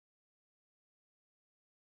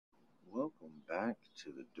back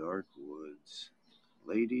to the dark woods,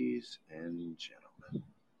 ladies and gentlemen.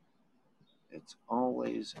 It's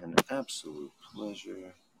always an absolute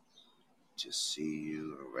pleasure to see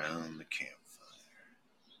you around the campfire.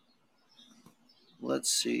 Let's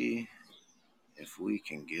see if we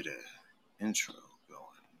can get an intro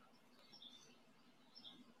going.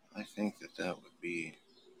 I think that would be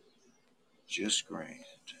just grand.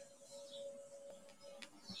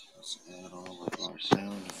 Let's add all of our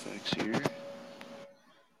sound effects here.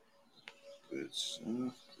 Good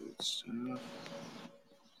stuff, good stuff.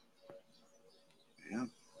 Yep,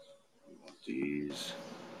 we want these.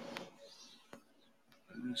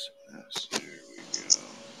 There we go.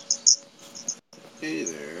 Hey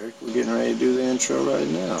there, Eric. We're getting ready to do the intro right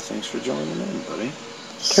now. Thanks for joining in, buddy.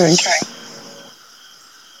 Okay.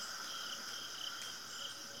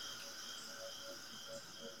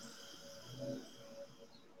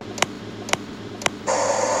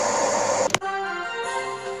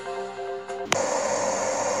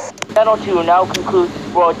 Channel 2 now concludes its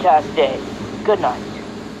broadcast day. Good night.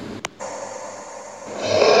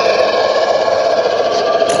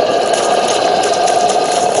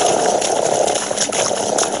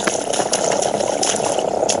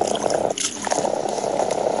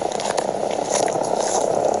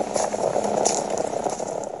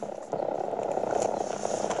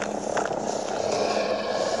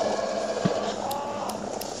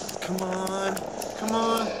 Come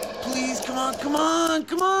on, please, come on.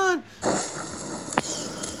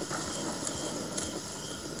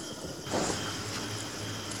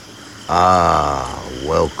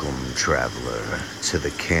 Welcome, traveler, to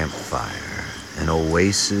the campfire, an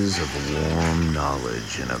oasis of warm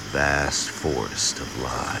knowledge in a vast forest of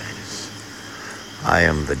lies. I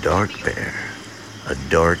am the Dark Bear, a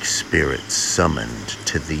dark spirit summoned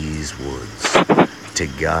to these woods to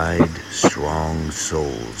guide strong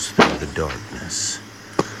souls through the darkness.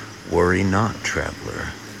 Worry not, traveler.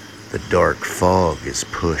 The dark fog is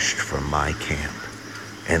pushed from my camp,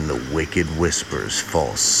 and the wicked whispers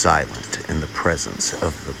fall silent in the presence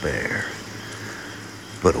of the bear.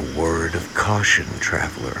 But a word of caution,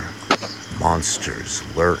 traveler. Monsters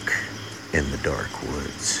lurk in the dark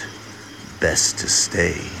woods. Best to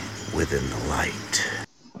stay within the light.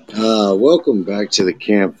 Welcome back to the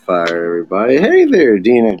campfire, everybody. Hey there,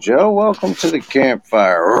 Dina Joe. Welcome to the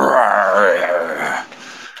campfire.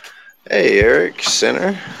 Hey, Eric,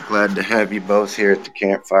 Center. Glad to have you both here at the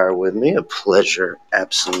campfire with me. A pleasure,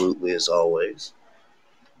 absolutely, as always.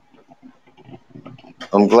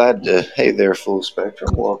 I'm glad to... Hey there, Full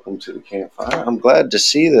Spectrum. Welcome to the campfire. I'm glad to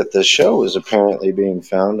see that the show is apparently being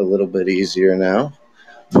found a little bit easier now.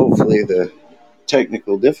 Hopefully the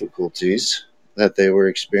technical difficulties that they were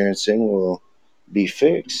experiencing will be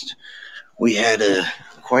fixed. We had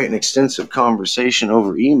quite an extensive conversation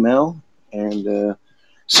over email, and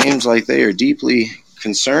seems like they are deeply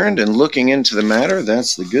concerned and looking into the matter.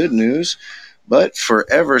 That's the good news. But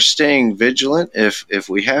forever staying vigilant. If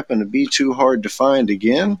we happen to be too hard to find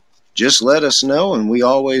again, just let us know, and we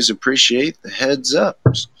always appreciate the heads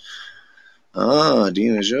ups.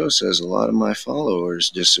 Dina Jo says a lot of my followers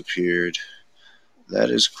disappeared. That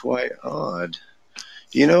is quite odd.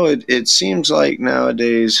 You know, it seems like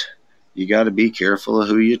nowadays you got to be careful of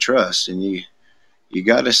who you trust, and you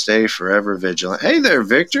got to stay forever vigilant. Hey there,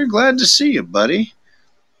 Victor. Glad to see you, buddy.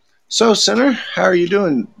 So, Senator, how are you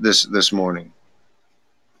doing this morning?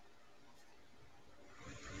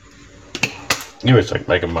 You was like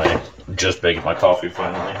making my coffee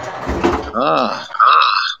finally.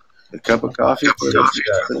 A cup of coffee for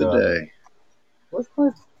the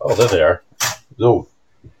day. Oh, there they are. Oh,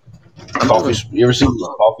 coffee. You ever seen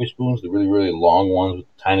those coffee spoons? The really, really long ones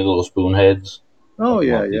with tiny little spoon heads. Oh,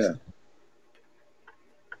 yeah.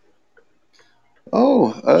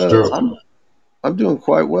 I'm doing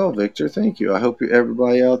quite well, Victor. Thank you. I hope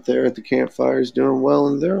everybody out there at the campfire is doing well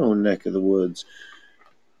in their own neck of the woods.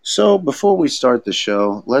 So before we start the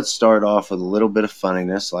show, let's start off with a little bit of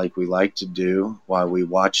funniness like we like to do while we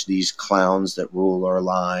watch these clowns that rule our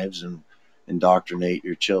lives and indoctrinate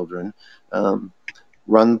your children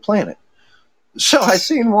run the planet. So I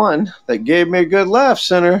seen one that gave me a good laugh,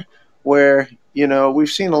 Senator, where, you know, we've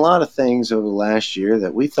seen a lot of things over the last year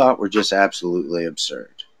that we thought were just absolutely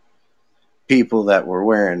absurd. People that were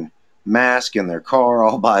wearing masks in their car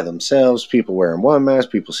all by themselves, people wearing one mask,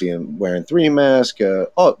 people see them wearing 3 masks,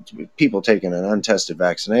 people taking an untested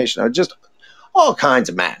vaccination, just all kinds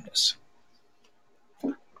of madness.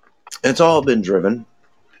 It's all been driven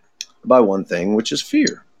by one thing, which is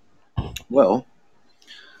fear. Well,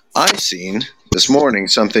 I seen this morning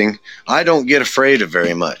something I don't get afraid of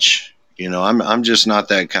very much. You know, I'm just not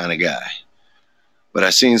that kind of guy. But I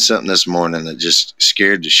seen something this morning that just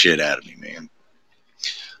scared the shit out of me, man.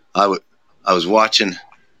 I was watching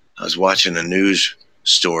a news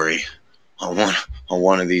story on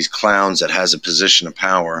one of these clowns that has a position of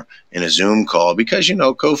power in a Zoom call, because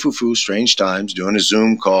Kofufu, strange times, doing a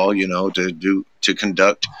Zoom call, to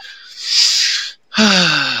conduct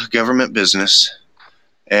government business,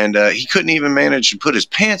 and he couldn't even manage to put his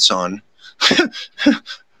pants on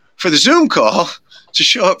for the Zoom call to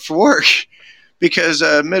show up for work. Because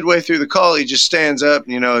midway through the call, he just stands up,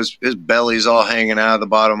 and, his belly's all hanging out of the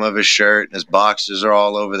bottom of his shirt, and his boxes are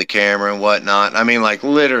all over the camera and whatnot. I mean, like,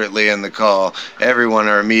 literally in the call, everyone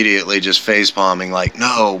are immediately just face-palming, like,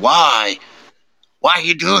 no, why? Why are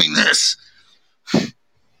you doing this?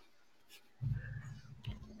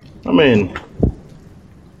 I mean,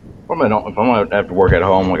 if I'm gonna have to work at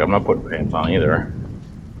home, like, I'm not putting pants on either.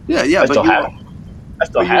 Yeah, I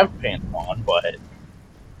still have pants on,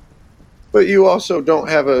 but you also don't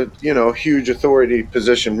have a huge authority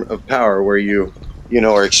position of power where you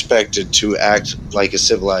are expected to act like a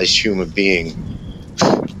civilized human being.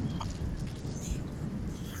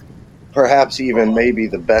 Perhaps even maybe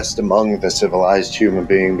the best among the civilized human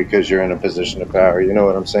being, because you're in a position of power. You know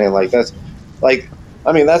what I'm saying? That's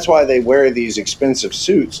why they wear these expensive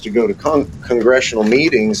suits to go to congressional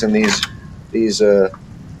meetings and these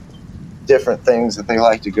different things that they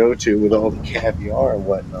like to go to with all the caviar and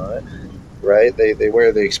whatnot. Right? They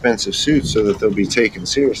wear the expensive suits so that they'll be taken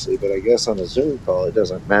seriously. But I guess on a Zoom call, it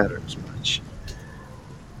doesn't matter as much.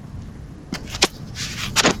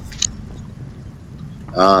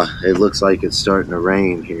 It looks like it's starting to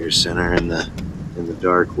rain here, Sinner, in the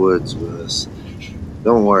dark woods with us.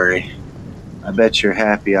 Don't worry. I bet you're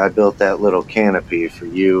happy I built that little canopy for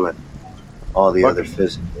you and all the other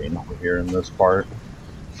fish over here in this part.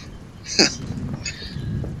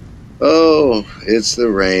 Oh, it's the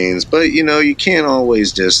rains. But, you can't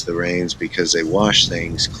always diss the rains because they wash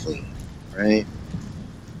things clean, right?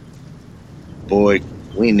 Boy,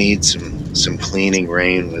 we need some cleaning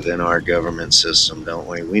rain within our government system, don't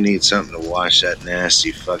we? We need something to wash that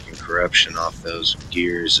nasty fucking corruption off those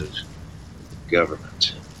gears of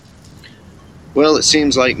government. Well, it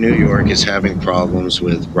seems like New York is having problems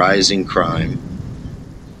with rising crime.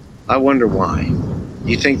 I wonder why. Do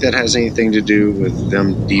you think that has anything to do with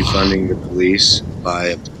them defunding the police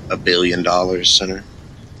by $1 billion, Senator?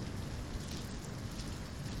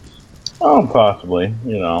 Oh, possibly.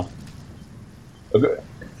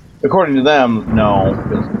 According to them, no.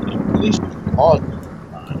 Because the police cause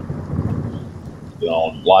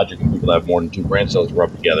crime. Logically, people have more than two brain cells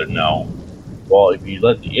rub together. No. Well, if you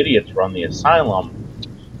let the idiots run the asylum,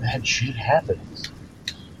 bad shit happens.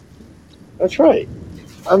 That's right.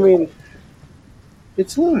 I mean,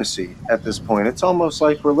 it's lunacy at this point. It's almost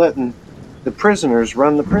like we're letting the prisoners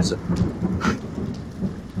run the prison.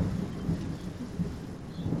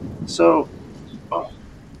 So,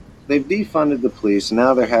 they've defunded the police, and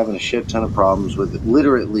now they're having a shit ton of problems with it.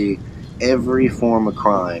 Literally every form of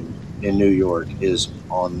crime in New York is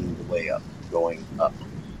on the way up, going up.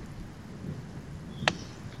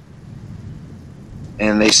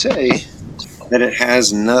 And they say that it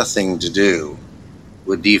has nothing to do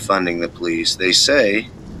with defunding the police. They say,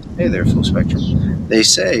 hey there, Full Spectrum. They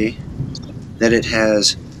say that it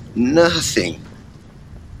has nothing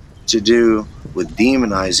to do with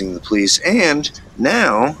demonizing the police. And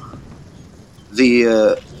now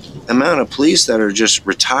the amount of police that are just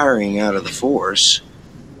retiring out of the force,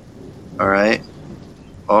 all right,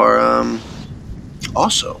 are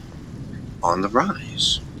also on the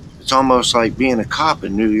rise. It's almost like being a cop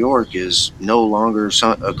in New York is no longer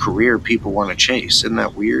a career people want to chase. Isn't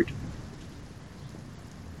that weird?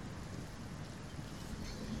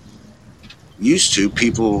 Used to,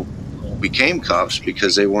 people became cops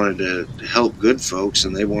because they wanted to help good folks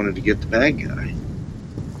and they wanted to get the bad guy.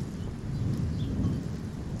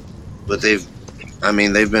 But they've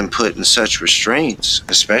been put in such restraints,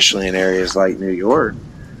 especially in areas like New York,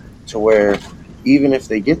 to where even if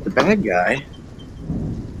they get the bad guy,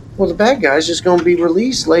 well, the bad guy's just going to be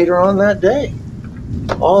released later on that day.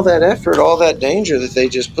 All that effort, all that danger that they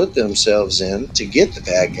just put themselves in to get the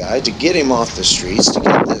bad guy, to get him off the streets, to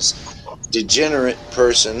get this degenerate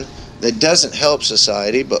person that doesn't help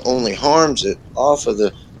society but only harms it off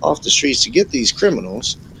the streets, to get these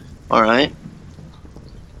criminals, all right?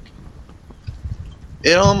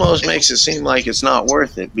 It almost makes it seem like it's not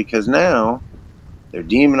worth it, because now they're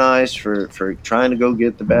demonized for trying to go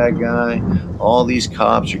get the bad guy. All these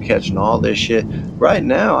cops are catching all this shit. Right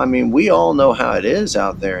now, I mean, we all know how it is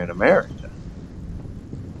out there in America.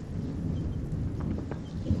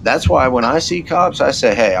 That's why when I see cops, I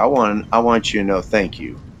say, hey, I want you to know thank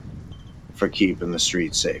you. for keeping the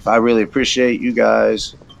streets safe. I really appreciate you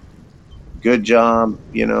guys. Good job.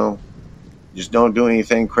 Just don't do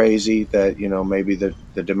anything crazy that, maybe the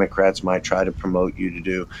Democrats might try to promote you to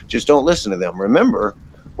do. Just don't listen to them. Remember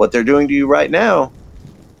what they're doing to you right now,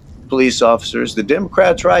 police officers. The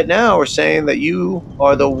Democrats right now are saying that you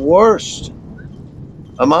are the worst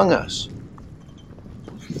among us.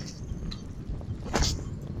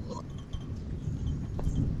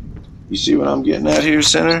 You see what I'm getting at here,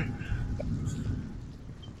 Senator?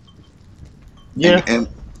 Yeah.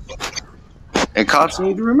 And cops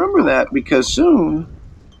need to remember that, because soon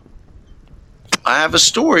I have a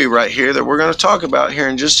story right here that we're going to talk about here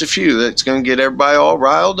in just a few that's going to get everybody all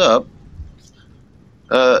riled up,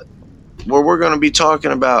 where we're going to be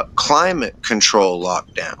talking about climate control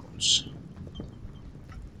lockdowns.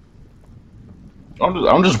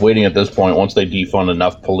 I'm just waiting at this point, once they defund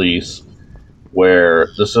enough police, where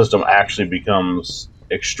the system actually becomes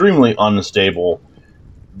extremely unstable.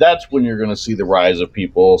 That's when you're going to see the rise of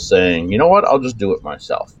people saying, you know what, I'll just do it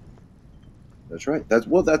myself. That's right. That's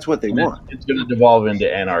what they want. It's going to devolve into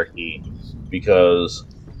anarchy, because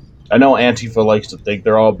I know Antifa likes to think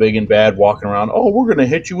they're all big and bad, walking around, oh, we're going to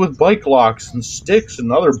hit you with bike locks and sticks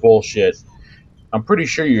and other bullshit. I'm pretty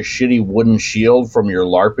sure your shitty wooden shield from your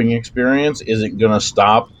LARPing experience isn't going to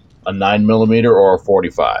stop a 9mm or a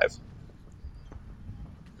 45.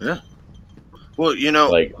 Yeah. Well,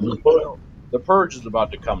 like, the purge is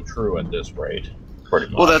about to come true at this rate, pretty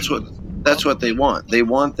much. Well, that's what they want. They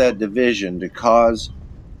want that division to cause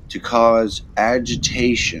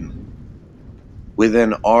agitation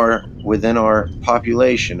within our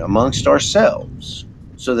population, amongst ourselves,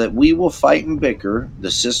 so that we will fight and bicker.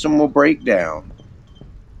 The system will break down.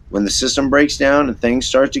 When the system breaks down and things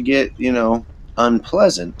start to get,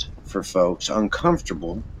 unpleasant for folks,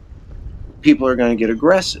 uncomfortable, people are going to get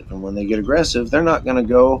aggressive. And when they get aggressive, they're not going to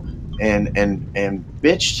go and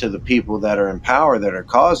bitch to the people that are in power that are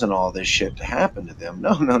causing all this shit to happen to them.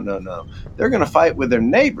 No. They're going to fight with their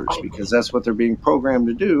neighbors, because that's what they're being programmed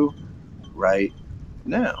to do right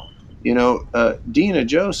now. Dina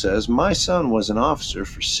Joe says, my son was an officer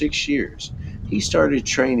for 6 years. He started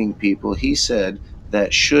training people, he said,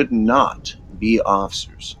 that should not be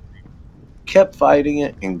officers. Kept fighting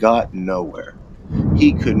it and got nowhere.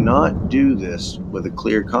 He could not do this with a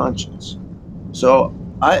clear conscience. So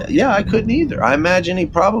I couldn't either. I imagine he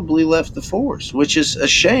probably left the force, which is a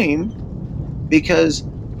shame, because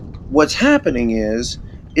what's happening is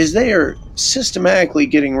they are systematically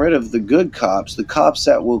getting rid of the good cops, the cops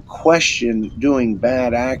that will question doing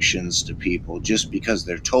bad actions to people just because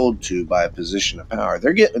they're told to by a position of power.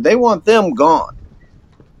 They want them gone.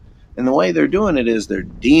 And the way they're doing it is they're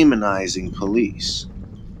demonizing police.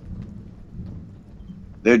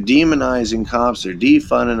 They're demonizing cops. They're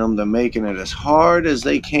defunding them. They're making it as hard as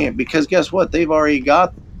they can, because guess what? They've already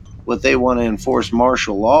got what they want to enforce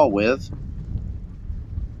martial law with.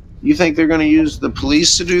 You think they're going to use the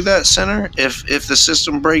police to do that, Senator, if the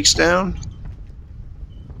system breaks down?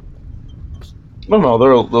 No,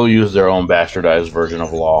 they'll use their own bastardized version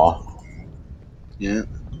of law. Yeah.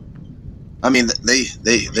 I mean,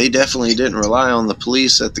 they definitely didn't rely on the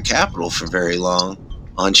police at the Capitol for very long.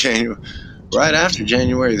 Right after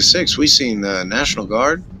January the 6th, we seen the National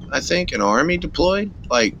Guard, I think, and Army deployed,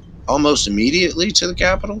 like, almost immediately to the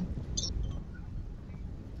Capitol.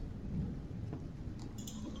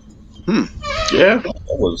 Yeah, that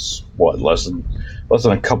was less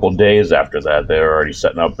than a couple days after that. They were already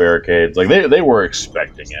setting up barricades. Like, they were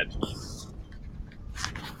expecting it.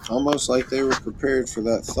 Almost like they were prepared for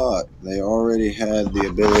that thought. They already had the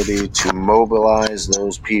ability to mobilize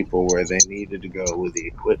those people where they needed to go with the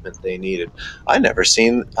equipment they needed. I've never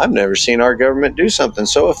seen our government do something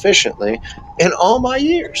so efficiently in all my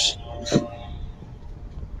years.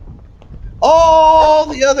 All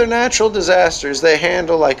the other natural disasters they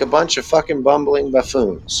handle like a bunch of fucking bumbling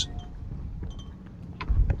buffoons.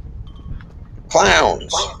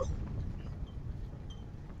 Clowns.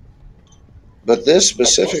 But this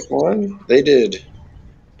specific one, they did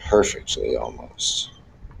perfectly, almost.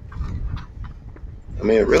 I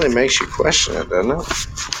mean, it really makes you question it, doesn't it?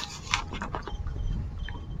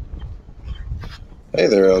 Hey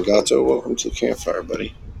there, Elgato. Welcome to the campfire,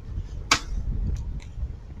 buddy.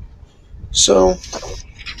 So,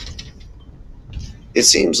 it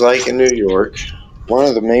seems like in New York, one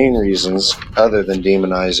of the main reasons, other than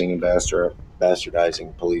demonizing and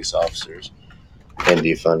bastardizing police officers and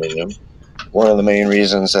defunding them, one of the main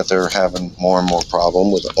reasons that they're having more and more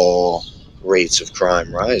problem with all rates of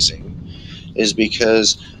crime rising is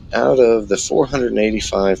because out of the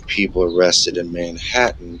 485 people arrested in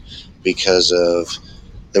Manhattan because of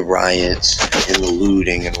the riots and the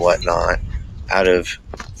looting and whatnot. Out of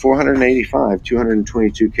 485,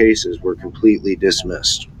 222 cases were completely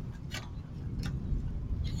dismissed.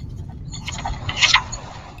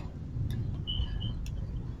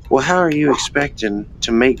 Well, how are you expecting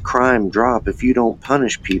to make crime drop if you don't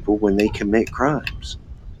punish people when they commit crimes?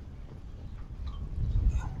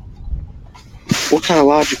 What kind of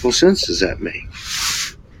logical sense does that make?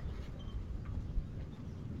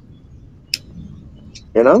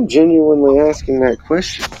 And I'm genuinely asking that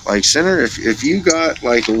question. Like, Senator, if you got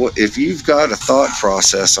if you've got a thought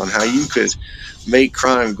process on how you could make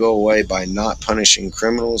crime go away by not punishing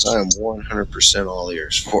criminals, I am 100% all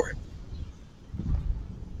ears for it.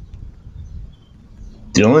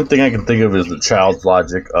 The only thing I can think of is the child's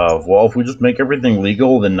logic of, well, if we just make everything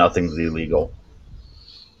legal, then nothing's illegal.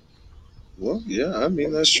 Well, yeah, I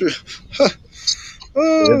mean, that's true.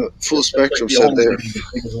 Full spectrum said there.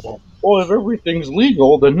 Well, if everything's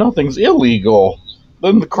legal, then nothing's illegal.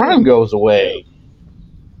 Then the crime goes away.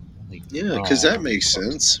 Yeah, because that makes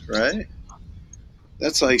sense, right?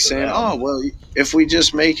 That's like saying, oh, well, if we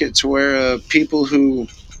just make it to where people who,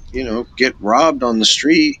 get robbed on the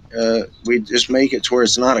street, we just make it to where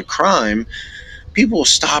it's not a crime, people will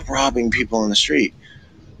stop robbing people on the street.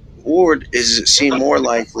 Or does it seem more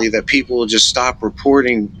likely that people will just stop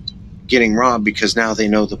reporting getting robbed because now they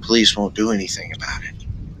know the police won't do anything about it?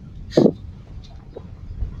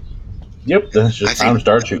 Yep, then it's just time to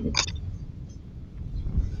start shooting.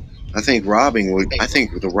 I think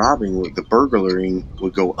the burglaring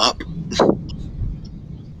would go up.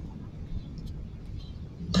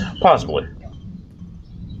 Possibly.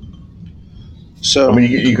 So I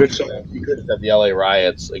mean, you could just have the LA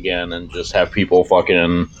riots again and just have people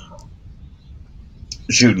fucking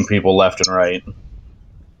shooting people left and right.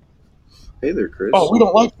 Hey there, Chris. Oh, we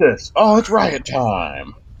don't like this. Oh, it's riot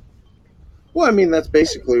time. Well, I mean, that's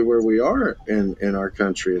basically where we are in our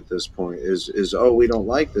country at this point. Is oh, we don't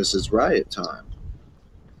like this. It's riot time.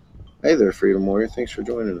 Hey there, Freedom Warrior. Thanks for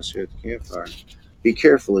joining us here at the campfire. Be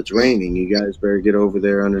careful. It's raining. You guys better get over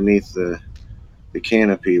there underneath the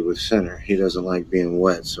canopy with Center. He doesn't like being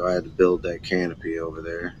wet, so I had to build that canopy over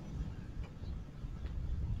there.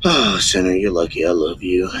 Oh, Center, you're lucky. I love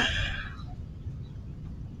you.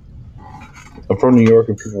 I'm from New York,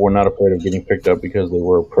 and people were not afraid of getting picked up because they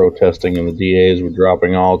were protesting, and the DAs were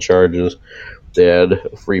dropping all charges. They had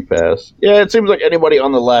a free pass. Yeah, it seems like anybody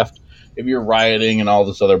on the left, if you're rioting and all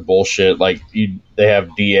this other bullshit, like they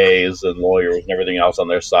have DAs and lawyers and everything else on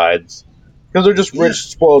their sides because they're just rich,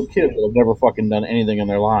 spoiled kids that have never fucking done anything in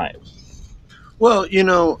their lives. Well,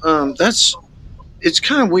 it's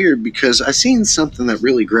kind of weird because I seen something that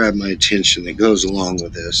really grabbed my attention that goes along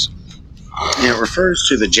with this. And it refers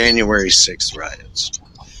to the January 6th riots.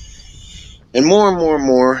 And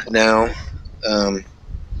more now,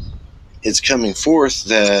 it's coming forth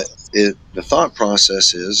that the thought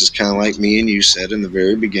process is kind of like me and you said in the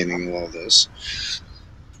very beginning of all this,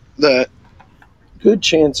 that good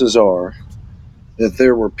chances are that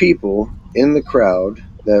there were people in the crowd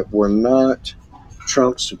that were not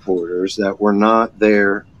Trump supporters, that were not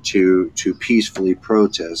there to peacefully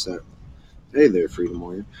protest. That, hey there, Freedom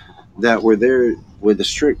Warrior, that were there with the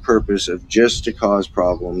strict purpose of just to cause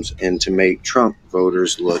problems and to make Trump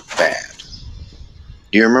voters look bad.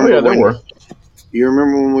 Do you remember You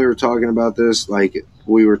remember when we were talking about this? Like,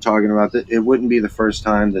 we were talking about that it wouldn't be the first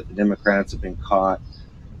time that the Democrats have been caught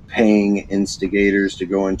paying instigators to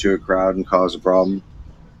go into a crowd and cause a problem.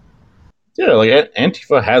 Yeah, like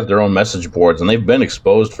Antifa has their own message boards, and they've been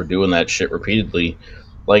exposed for doing that shit repeatedly.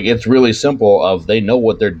 Like, it's really simple. Of they know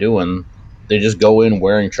what they're doing. They just go in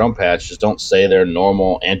wearing Trump hats. Just don't say their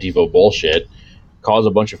normal Antifa bullshit. Cause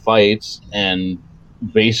a bunch of fights and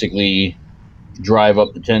basically drive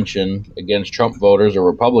up the tension against Trump voters or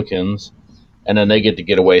Republicans, and then they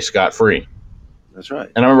get away scot free. That's right.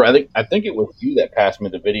 And I remember, I think it was you that passed me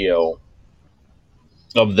the video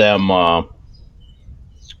of them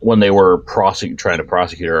when they were trying to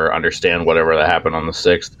prosecute or understand whatever that happened on the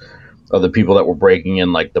 6th, of the people that were breaking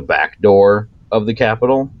in like the back door of the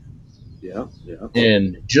Capitol. Yeah.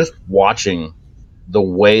 And just watching the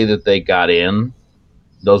way that they got in,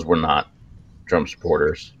 those were not Trump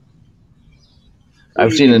supporters. Well,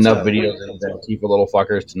 I've seen enough videos of Antifa little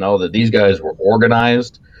fuckers to know that these guys were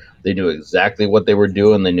organized. They knew exactly what they were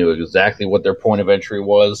doing. They knew exactly what their point of entry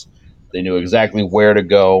was. They knew exactly where to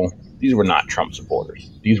go. These were not Trump supporters.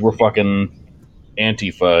 These were fucking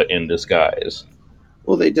Antifa in disguise.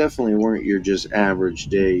 Well, they definitely weren't your just average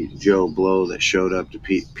day Joe Blow that showed up to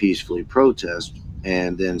peacefully protest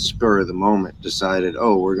and then spur of the moment decided,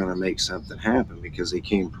 oh, we're going to make something happen, because they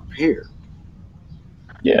came prepared.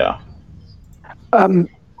 Yeah.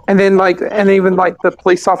 And then and even the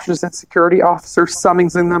police officers and security officers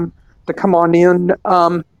summoning them to come on in.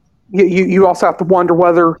 You also have to wonder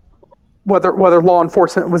whether law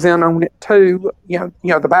enforcement was in on it too.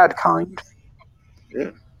 The bad kind.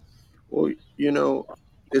 Yeah. Well,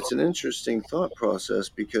 it's an interesting thought process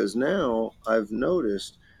because now I've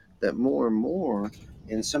noticed that more and more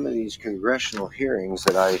in some of these congressional hearings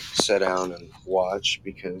that I sit down and watch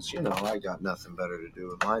because, I got nothing better to do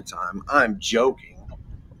with my time. I'm joking.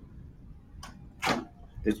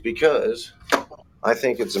 It's because I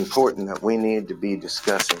think it's important that we need to be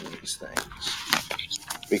discussing these things.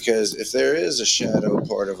 Because if there is a shadow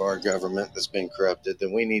part of our government that's been corrupted,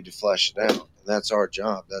 then we need to flesh it out. And that's our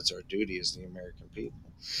job. That's our duty as the American people.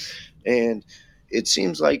 And it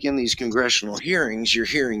seems like in these congressional hearings, you're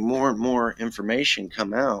hearing more and more information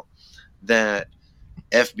come out that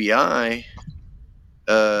FBI,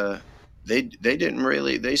 they didn't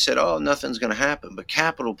really, they said, oh, nothing's going to happen. But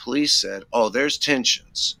Capitol Police said, oh, there's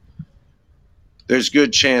tensions. There's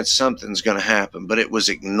good chance something's going to happen, but it was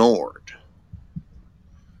ignored.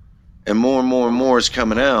 And more is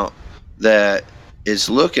coming out that it's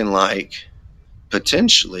looking like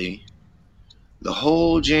potentially the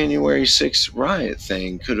whole January 6th riot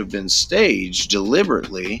thing could have been staged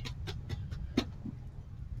deliberately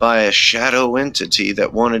by a shadow entity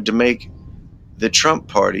that wanted to make the Trump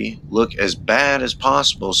party look as bad as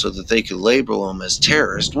possible so that they could label them as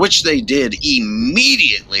terrorists, which they did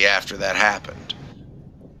immediately after that happened.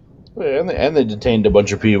 And they detained a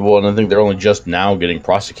bunch of people, and I think they're only just now getting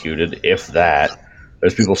prosecuted, if that.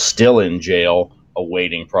 There's people still in jail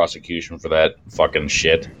awaiting prosecution for that fucking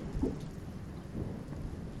shit.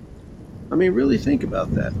 I mean, really think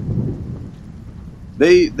about that.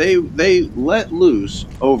 They let loose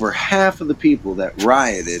over half of the people that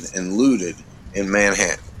rioted and looted in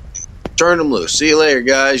Manhattan. Turn them loose. See you later,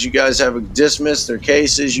 guys. You guys have dismissed their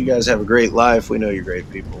cases. You guys have a great life. We know you're great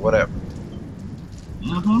people. Whatever.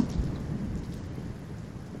 Mm-hmm.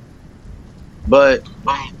 But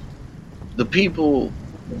the people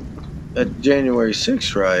at January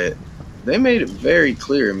 6th riot, they made it very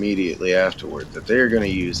clear immediately afterward that they're going to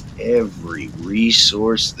use every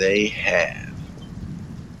resource they have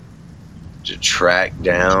to track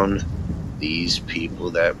down these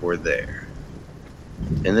people that were there.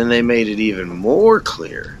 And then they made it even more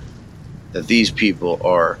clear that these people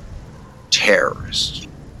are terrorists.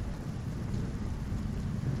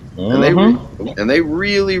 Mm-hmm. And they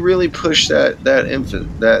really pushed that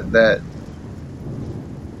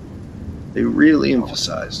they really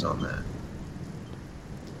emphasized on that.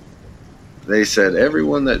 They said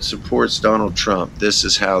everyone that supports Donald Trump, this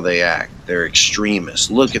is how they act. They're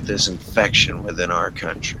extremists. Look at this infection within our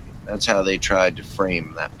country. That's how they tried to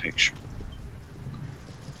frame that picture.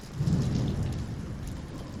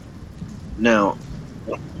 Now,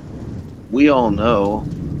 we all know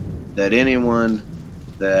that anyone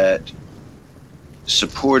that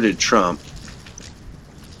supported Trump,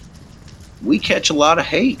 we catch a lot of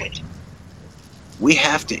hate. We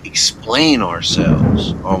have to explain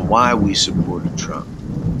ourselves on why we supported Trump.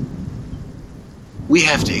 We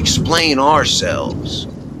have to explain ourselves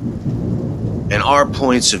and our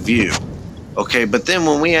points of view. Okay, but then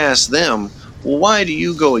when we ask them, well, why do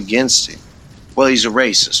you go against him? Well, he's a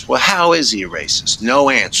racist. Well, how is he a racist?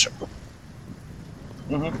 No answer.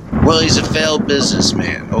 Mm-hmm. Well, he's a failed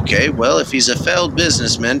businessman. Okay, well, if he's a failed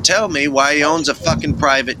businessman, tell me why he owns a fucking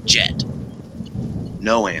private jet.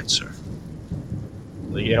 No answer.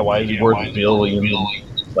 Yeah, why is he worth billions?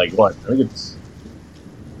 Like what? I think it's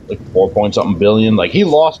like 4-point-something billion. Like he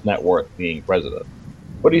lost net worth being president,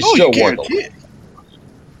 but he's still worth a lot.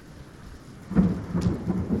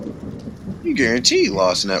 You guarantee he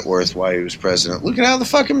lost net worth while he was president. Look at how the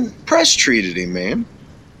fucking press treated him, man.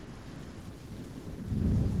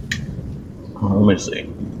 Let me see.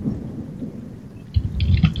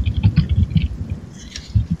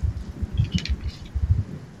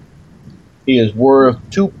 He is worth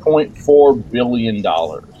 $2.4 billion.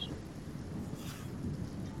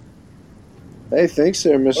 Hey, thanks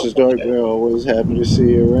there, Mrs. Darkbear. Always happy to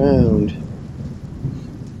see you around.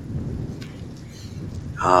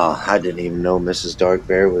 Oh, I didn't even know Mrs.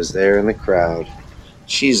 Darkbear was there in the crowd.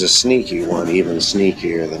 She's a sneaky one, even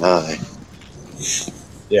sneakier than I.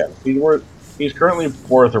 Yeah, he's currently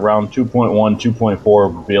worth around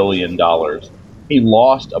 $2.4 billion. He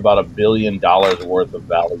lost about $1 billion worth of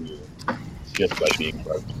value just by being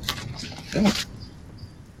president.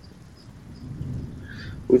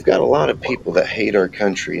 We've got a lot of people that hate our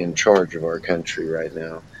country in charge of our country right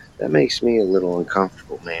now. That makes me a little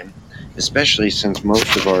uncomfortable, man. Especially since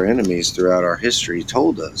most of our enemies throughout our history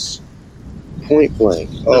told us, point blank,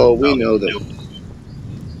 oh, we know that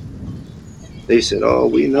They said, "Oh,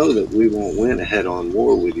 we know that we won't win a head-on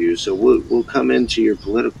war with you, so we'll come into your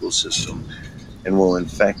political system and we'll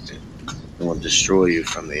infect it and we'll destroy you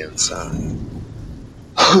from the inside."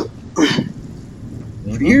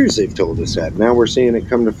 For years they've told us that. Now we're seeing it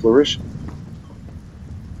come to fruition.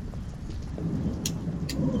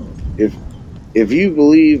 If you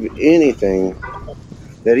believe anything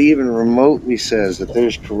that even remotely says that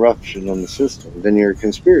there's corruption in the system, then you're a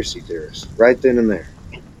conspiracy theorist, right then and there.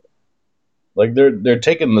 Like they're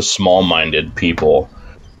taking the small-minded people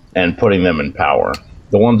and putting them in power.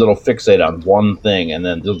 The ones that'll fixate on one thing and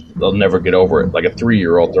then they'll never get over it. Like a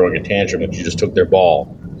 3-year-old throwing a tantrum that you just took their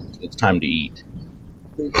ball. It's time to eat.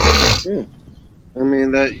 Yeah. I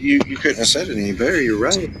mean, that you couldn't have said it any better. You're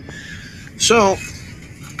right. So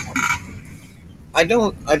I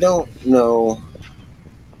don't know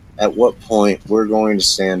at what point we're going to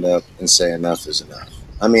stand up and say enough is enough.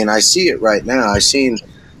 I mean, I see it right now. I've seen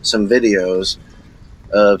some videos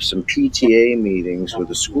of some PTA meetings with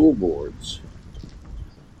the school boards,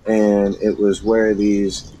 and it was where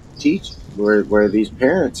these where these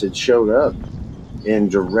parents had showed up in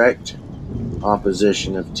direct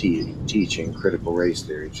opposition of teaching critical race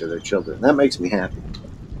theory to their children. That makes me happy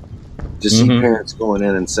to see parents going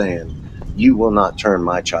in and saying, "You will not turn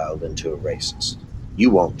my child into a racist. You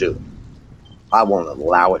won't do it. I won't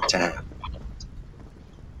allow it to happen."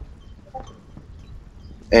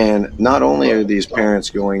 And not only are these parents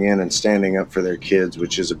going in and standing up for their kids,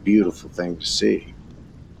 which is a beautiful thing to see,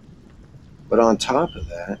 but on top of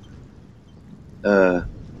that,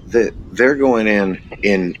 they're going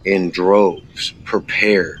in droves,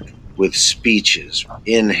 prepared with speeches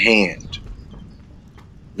in hand.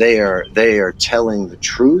 They are telling the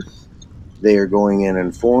truth. They are going in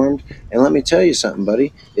informed. And let me tell you something,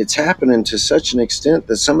 buddy. It's happening to such an extent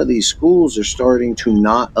that some of these schools are starting to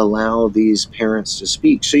not allow these parents to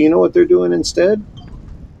speak. So you know what they're doing instead?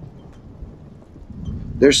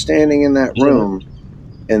 They're standing in that room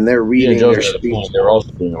and they're reading their speech. They were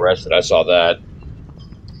also being arrested. I saw that.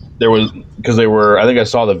 There was because they were. I think I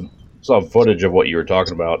saw footage of what you were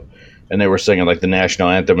talking about, and they were singing like the national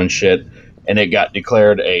anthem and shit, and it got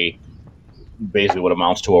declared basically what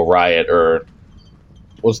amounts to a riot, or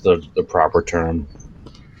what's the proper term?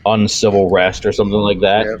 Uncivil arrest or something like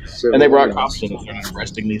that. Yep, and they brought cops in and started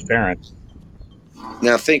arresting these parents.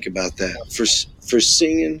 Now think about that. For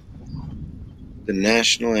singing the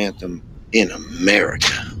national anthem in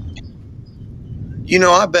America. You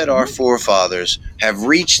know, I bet our forefathers have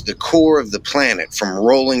reached the core of the planet from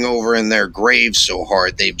rolling over in their graves so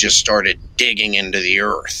hard they've just started digging into the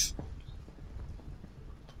earth.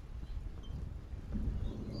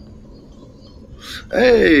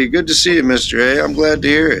 Hey, good to see you, Mr. A. I'm glad to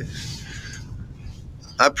hear it.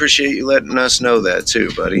 I appreciate you letting us know that too,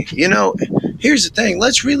 buddy. You know, here's the thing.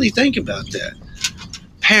 Let's really think about that.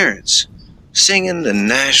 Parents singing the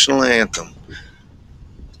national anthem,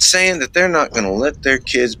 saying that they're not going to let their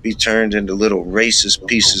kids be turned into little racist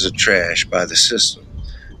pieces of trash by the system.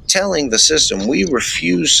 Telling the system, we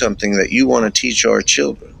refuse something that you want to teach our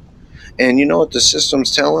children. And you know what the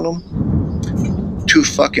system's telling them? Too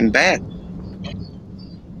fucking bad.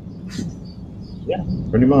 Yeah,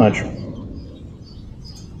 pretty much.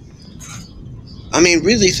 I mean,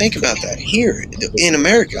 really think about that. Here in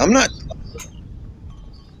America,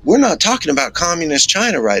 we're not talking about communist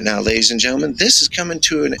China right now, ladies and gentlemen. This is coming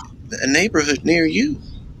to a neighborhood near you.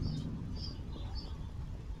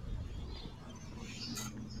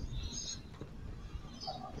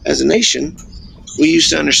 As a nation, we used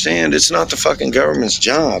to understand it's not the fucking government's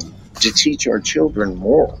job to teach our children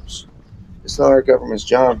morals. It's not our government's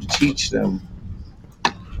job to teach them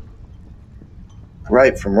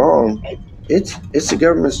right from wrong. It's the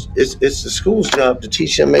government's, it's the school's job to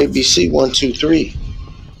teach them ABC 1, 2, 3.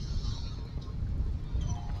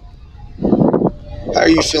 How are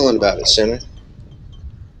you feeling about it, Senator?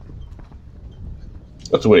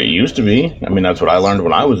 That's the way it used to be. I mean, that's what I learned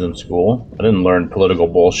when I was in school. I didn't learn political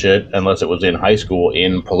bullshit unless it was in high school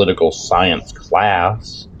in political science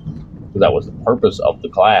class. That was the purpose of the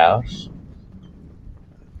class.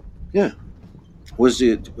 Yeah.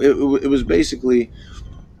 It was basically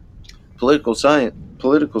political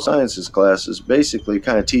sciences classes, basically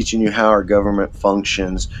kind of teaching you how our government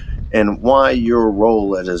functions and why your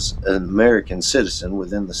role as an American citizen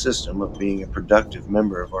within the system of being a productive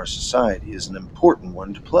member of our society is an important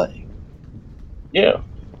one to play. Yeah.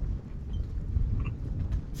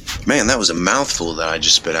 Man, that was a mouthful that I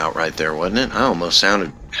just spit out right there, wasn't it? I almost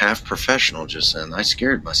sounded half professional just then. I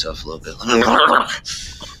scared myself a little bit.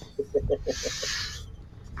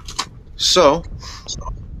 So,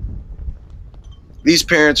 these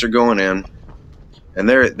parents are going in and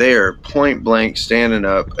they are point blank standing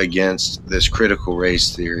up against this critical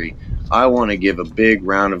race theory. I want to give a big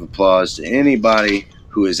round of applause to anybody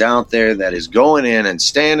who is out there that is going in and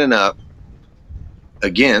standing up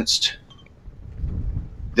against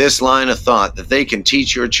this line of thought that they can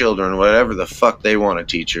teach your children whatever the fuck they want to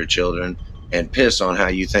teach your children and piss on how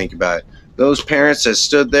you think about it. Those parents that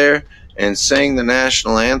stood there and sang the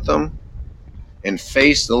national anthem and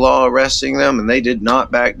faced the law arresting them, and they did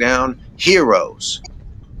not back down, heroes.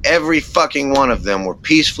 Every fucking one of them were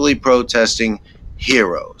peacefully protesting,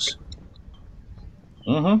 heroes.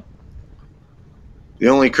 Mm-hmm. The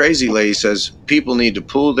only crazy lady says people need to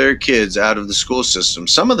pull their kids out of the school system.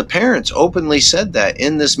 Some of the parents openly said that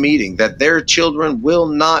in this meeting, that their children will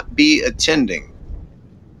not be attending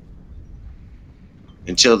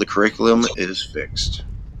until the curriculum is fixed.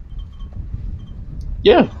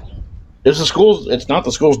 Yeah. It's not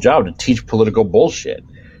the school's job to teach political bullshit.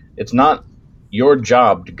 It's not your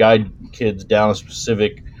job to guide kids down a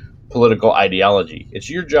specific political ideology. It's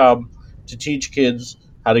your job to teach kids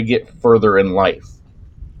how to get further in life.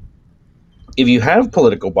 If you have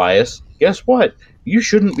political bias, guess what? You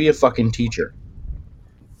shouldn't be a fucking teacher.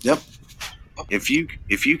 Yep. If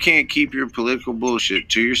you can't keep your political bullshit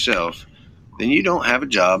to yourself, then you don't have a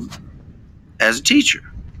job as a teacher.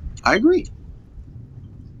 I agree.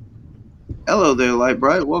 Hello there, Light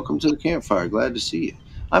Bright. Welcome to the campfire. Glad to see you.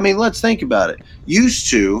 I mean, let's think about it. Used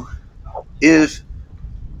to, if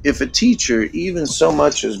a teacher even so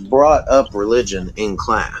much as brought up religion in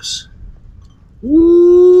class,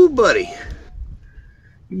 woo, buddy,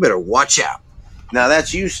 you better watch out. Now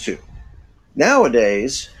that's used to.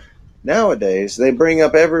 Nowadays, they bring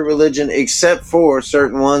up every religion except for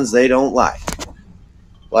certain ones they don't like.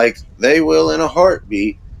 Like, they will in a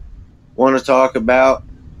heartbeat want to talk about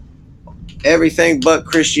everything but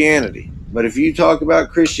Christianity. But if you talk about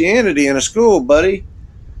Christianity in a school, buddy,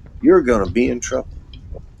 you're going to be in trouble.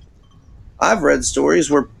 I've read stories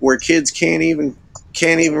where kids can't even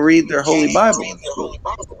read their Holy Bible in school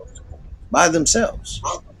by themselves.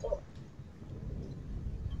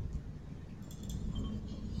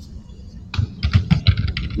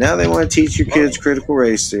 Now they want to teach your kids critical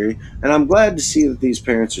race theory, and I'm glad to see that these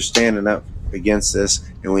parents are standing up against this,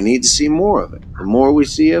 and we need to see more of it. The more we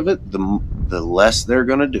see of it, the less they're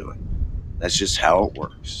going to do it. That's just how it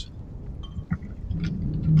works.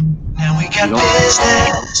 Now we got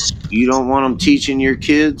business. You don't want them teaching your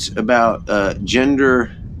kids about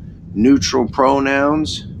gender neutral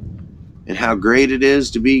pronouns and how great it is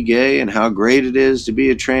to be gay and how great it is to be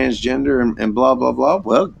a transgender and blah, blah, blah.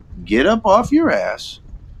 Well, get up off your ass.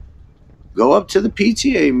 Go up to the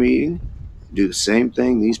PTA meeting. Do the same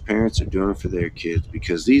thing these parents are doing for their kids,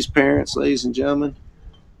 because these parents, ladies and gentlemen,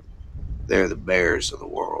 they're the bears of the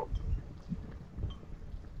world.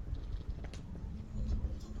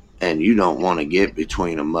 And you don't want to get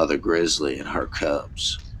between a mother grizzly and her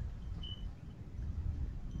cubs.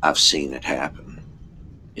 I've seen it happen.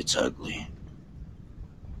 It's ugly.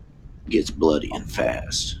 Gets bloody and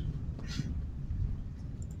fast.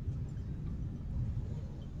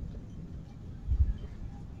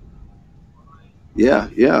 Yeah,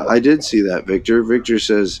 I did see that, Victor. Victor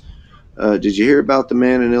says, did you hear about the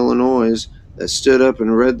man in Illinois that stood up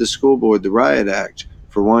and read the school board the Riot Act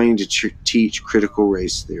for wanting to teach critical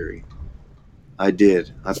race theory? I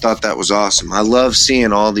did. I thought that was awesome. I love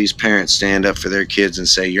seeing all these parents stand up for their kids and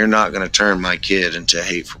say, you're not going to turn my kid into a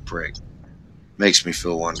hateful prick. Makes me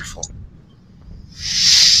feel wonderful.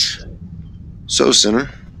 So, Sinner.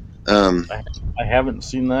 I haven't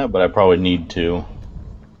seen that, but I probably need to.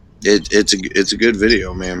 It's a good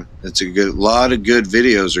video, man. It's a lot of good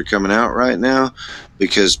videos are coming out right now,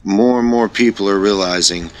 because more and more people are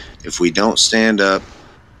realizing if we don't stand up,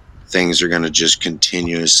 things are going to just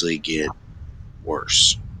continuously get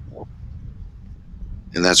worse.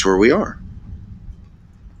 And that's where we are.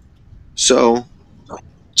 So,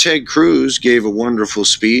 Ted Cruz gave a wonderful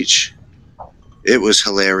speech. It was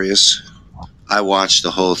hilarious. I watched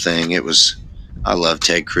the whole thing. I love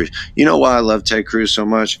Ted Cruz. You know why I love Ted Cruz so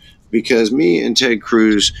much? Because me and Ted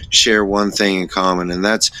Cruz share one thing in common, and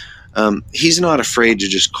that's he's not afraid to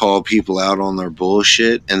just call people out on their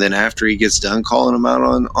bullshit, and then after he gets done calling them out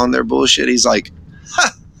on their bullshit, he's like,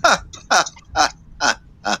 ha, ha, ha, ha, ha,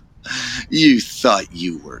 ha. You thought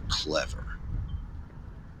you were clever.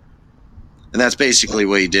 And that's basically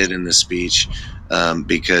what he did in the speech,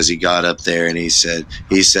 because he got up there and he said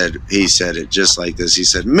it just like this. He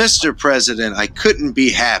said, Mr. President, I couldn't be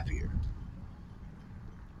happier.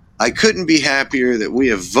 I couldn't be happier that we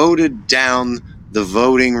have voted down the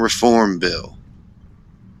voting reform bill.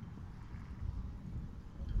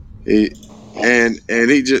 And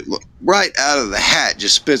he just, right out of the hat,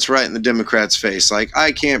 just spits right in the Democrats' face. Like,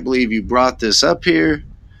 I can't believe you brought this up here.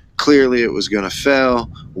 Clearly it was going to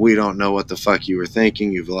fail. We don't know what the fuck you were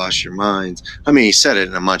thinking. You've lost your minds. I mean, he said it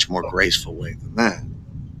in a much more graceful way than that.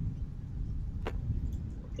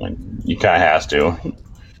 You kind of has to.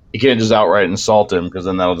 You can't just outright insult him, because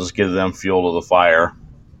then that'll just give them fuel to the fire.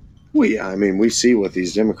 Well, yeah, I mean, we see what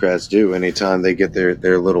these Democrats do anytime they get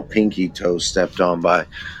their little pinky toe stepped on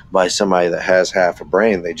by somebody that has half a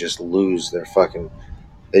brain. They just lose their fucking,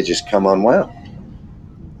 they just come unwound.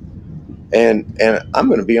 And I'm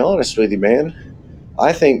going to be honest with you, man.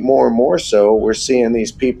 I think more and more so we're seeing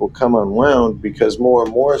these people come unwound because more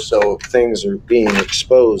and more so things are being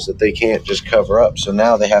exposed that they can't just cover up. So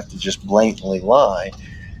now they have to just blatantly lie.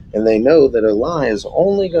 And they know that a lie is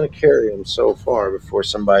only going to carry them so far before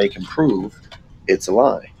somebody can prove it's a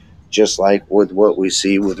lie. Just like with what we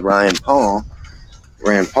see with Rand Paul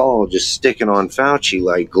just sticking on Fauci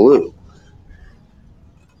like glue.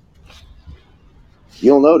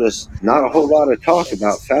 You'll notice not a whole lot of talk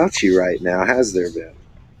about Fauci right now, has there been?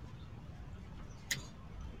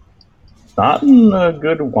 Not in a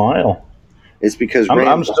good while. It's because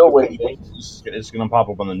I'm still waiting. It's going to pop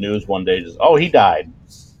up on the news one day. Just, oh, he died.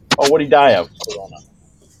 Oh, what did he die of? Corona.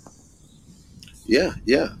 Yeah.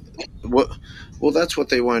 Well, that's what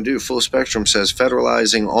they want to do. Full Spectrum says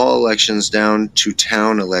federalizing all elections down to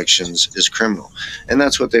town elections is criminal. And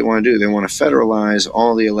that's what they want to do. They want to federalize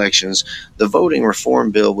all the elections. The voting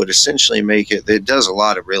reform bill would essentially make it does a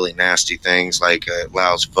lot of really nasty things, like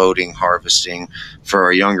allows voting harvesting. For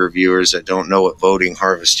our younger viewers that don't know what voting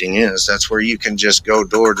harvesting is, that's where you can just go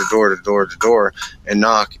door to door to door to door and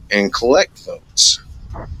knock and collect votes.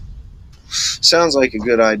 Sounds like a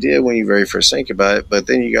good idea when you very first think about it, but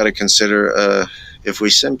then you got to consider if we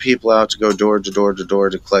send people out to go door to door to door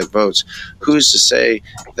to collect votes, who's to say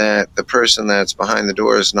that the person that's behind the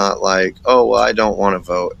door is not like, oh, well, I don't want to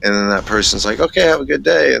vote, and then that person's like, okay, have a good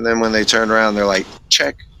day, and then when they turn around, they're like,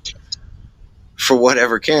 check for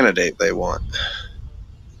whatever candidate they want.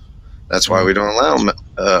 That's why we don't allow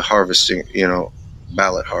harvesting,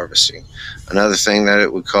 ballot harvesting. Another thing that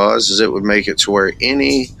it would cause is it would make it to where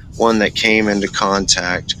anyone that came into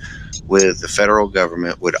contact with the federal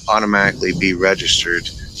government would automatically be registered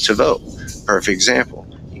to vote. Perfect example.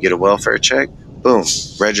 You get a welfare check, boom,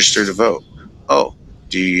 register to vote. Oh,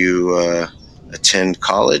 do you attend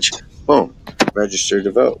college? Boom, register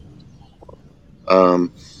to vote.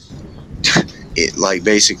 Like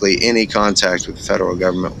basically any contact with the federal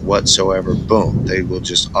government whatsoever, boom, they will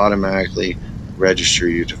just automatically register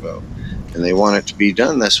you to vote. And they want it to be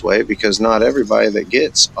done this way because not everybody that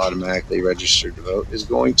gets automatically registered to vote is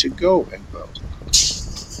going to go and vote.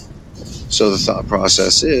 So the thought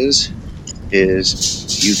process is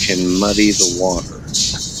you can muddy the water.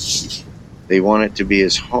 They want it to be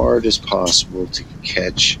as hard as possible to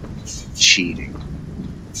catch cheating.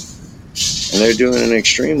 And they're doing an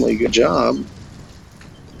extremely good job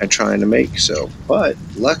at trying to make so. But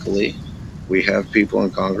luckily, we have people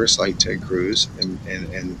in Congress like Ted Cruz and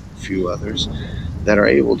a few others that are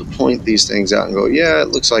able to point these things out and go, yeah, it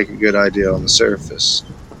looks like a good idea on the surface,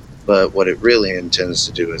 but what it really intends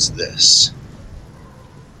to do is this.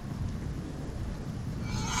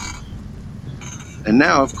 And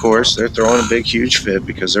now, of course, they're throwing a big, huge fit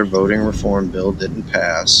because their voting reform bill didn't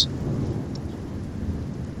pass.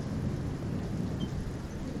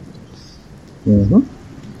 Mm-hmm.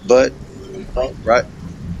 But, right,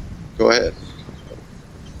 go ahead.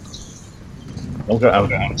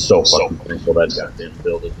 I'm so fucking thankful that goddamn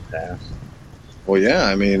bill didn't pass. Well, yeah,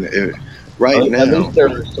 I mean, now... At least there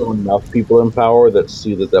are still enough people in power that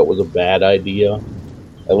see that was a bad idea,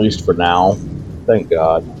 at least for now. Thank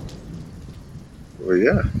God. Well,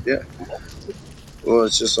 yeah. Well,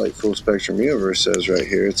 it's just like Full Spectrum Universe says right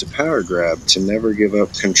here. It's a power grab to never give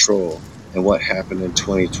up control. And what happened in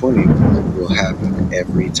 2020 will happen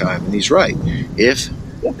every time. And he's right. If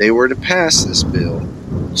they were to pass this bill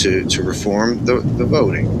to reform the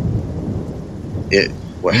voting,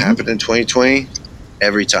 what happened in 2020,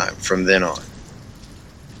 every time from then on.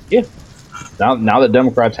 Yeah. Now that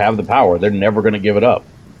Democrats have the power, they're never going to give it up.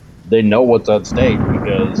 They know what's at stake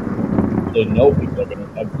because they know people are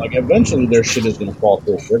going to, like, eventually their shit is going to fall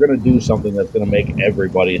through. They're going to do something that's going to make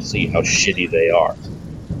everybody see how shitty they are.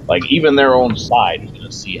 Like, even their own side is going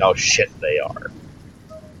to see how shit they are.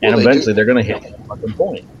 And eventually they're going to hit that fucking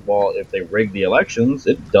point. Well, if they rig the elections,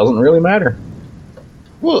 it doesn't really matter.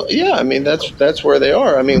 Well, yeah, I mean, that's where they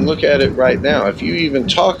are. I mean, look at it right now. If you even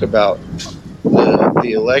talk about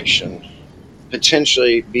the election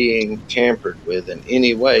potentially being tampered with in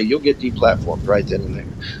any way, you'll get deplatformed right then and there.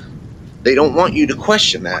 They don't want you to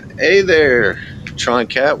question that. Hey there, Tron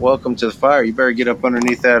Cat, welcome to the fire. You better get up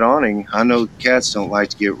underneath that awning. I know cats don't like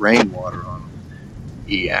to get rainwater on them.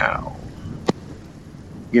 Yow.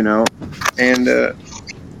 You know, and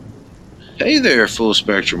hey there, Full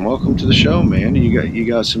Spectrum. Welcome to the show, man. You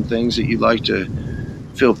got some things that you'd like to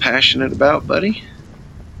feel passionate about, buddy?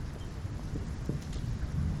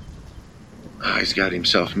 He's got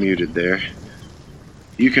himself muted there.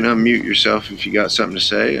 You can unmute yourself if you got something to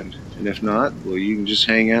say, and if not, well, you can just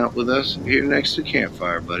hang out with us here next to the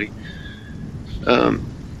campfire, buddy.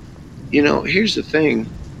 Here's the thing,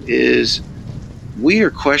 is we are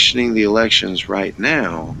questioning the elections right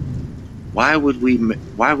now. Why would we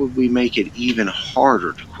make it even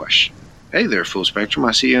harder to question? Hey there, Full Spectrum.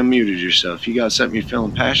 I see you unmuted yourself. You got something you're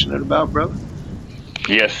feeling passionate about, brother?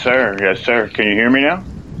 Yes, sir. Yes, sir. Can you hear me now?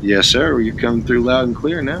 Yes, sir. You're coming through loud and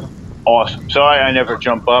clear now. Awesome. So I never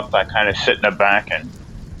jump up. I kind of sit in the back and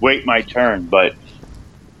wait my turn. But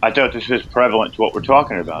I thought this is prevalent to what we're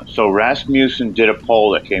talking about. So Rasmussen did a poll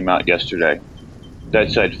that came out yesterday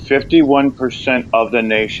that said 51% of the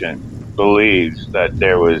nation believes that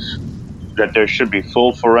there should be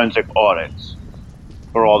full forensic audits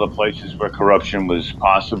for all the places where corruption was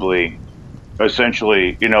possibly,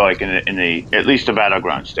 essentially, like in the at least the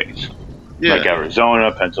battleground states, like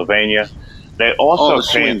Arizona, Pennsylvania. They also all the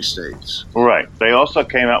swing states. Right. They also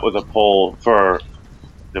came out with a poll for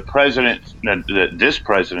the president, this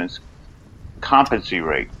president's competency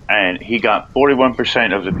rate, and he got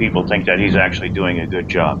 41% of the people think that he's actually doing a good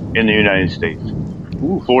job in the United States.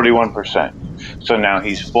 41%. So now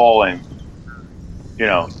he's fallen.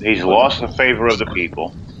 He's lost the favor of the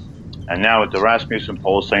people, and now with the Rasmussen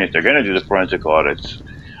poll saying that they're going to do the forensic audits,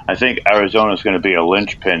 I think Arizona is going to be a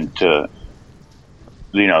linchpin to.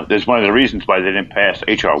 There's one of the reasons why they didn't pass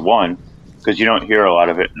H.R. 1, because you don't hear a lot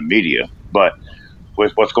of it in the media. But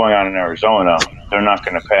with what's going on in Arizona, they're not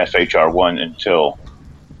going to pass H.R. 1 until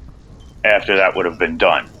after that would have been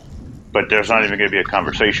done. But there's not even going to be a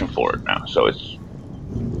conversation for it now, so it's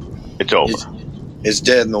over. It's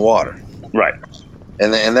dead in the water. Right.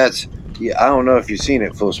 And that's, I don't know if you've seen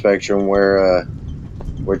it, Full Spectrum, where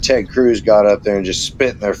Ted Cruz got up there and just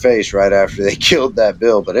spit in their face right after they killed that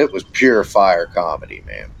bill, but it was pure fire comedy,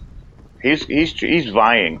 man. He's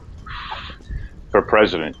vying for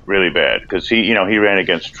president really bad because he ran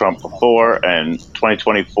against Trump before, and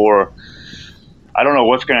 2024. I don't know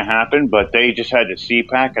what's going to happen, but they just had the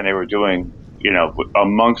CPAC, and they were doing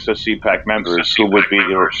amongst the CPAC members who would be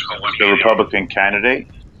the Republican candidate.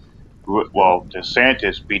 Well,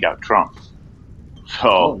 DeSantis beat out Trump,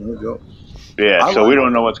 so. Yeah, so we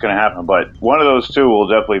don't know what's going to happen, but one of those two will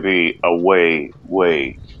definitely be a way,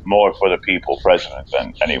 way more for the people president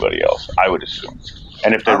than anybody else, I would assume.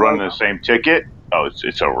 And if they run the same ticket,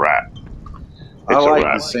 it's a wrap. I like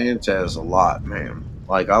DeSantis a lot, man.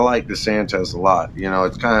 I like DeSantis a lot.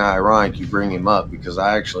 It's kind of ironic you bring him up because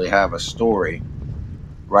I actually have a story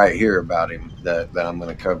right here about him that I'm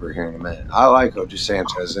going to cover here in a minute. I like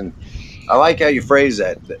DeSantis, and I like how you phrase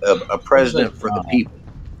that, a president for the people.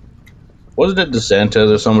 Wasn't it DeSantis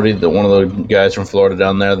or somebody, one of the guys from Florida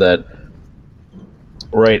down there, that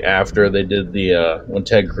right after they did when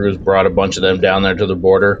Ted Cruz brought a bunch of them down there to the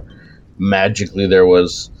border, magically there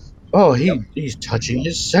was, he's touching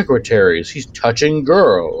his secretaries, he's touching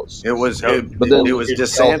girls. It was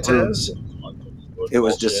DeSantis. It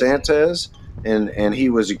was DeSantis, and he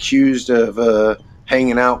was accused of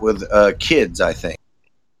hanging out with kids, I think.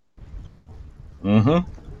 Mm-hmm.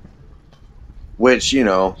 Which,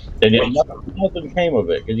 and nothing came of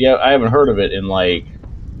it. Because I haven't heard of it in a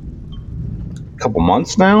couple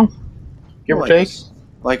months now, give or take.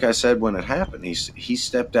 Like I said, when it happened, he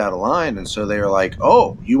stepped out of line, and so they were like,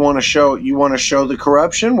 "Oh, you want to show the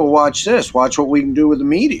corruption? Well, watch this. Watch what we can do with the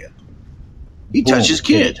media." He touches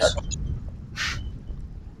kids.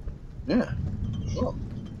 Yeah.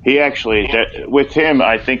 He actually, with him,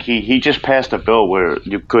 I think he just passed a bill where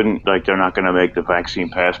you couldn't, they're not going to make the vaccine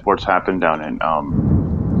passports happen down in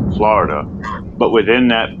Florida. But within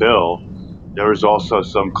that bill, there was also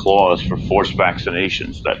some clause for forced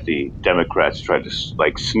vaccinations that the Democrats tried to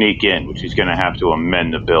sneak in, which he's going to have to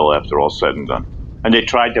amend the bill after all said and done. And they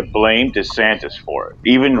tried to blame DeSantis for it.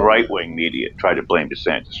 Even right-wing media tried to blame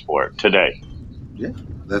DeSantis for it today. Yeah,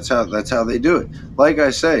 that's how they do it. Like I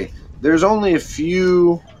say, there's only a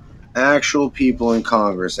few actual people in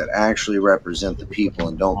Congress that actually represent the people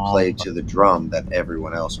and don't play to the drum that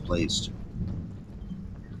everyone else plays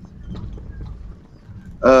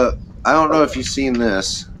to. I don't know if you've seen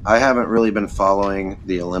this. I haven't really been following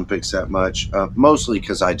the Olympics that much, mostly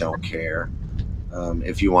because I don't care.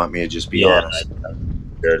 If you want me to just be honest.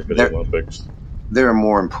 Cared for the Olympics. there are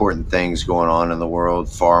more important things going on in the world,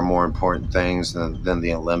 far more important things than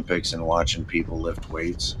the Olympics and watching people lift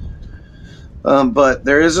weights. But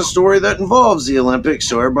there is a story that involves the Olympics,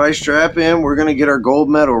 so everybody strap in. We're going to get our gold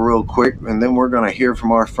medal real quick, and then we're going to hear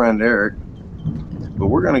from our friend Eric. But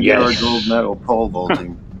we're going to get our gold medal pole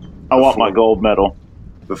vaulting. I want my gold medal.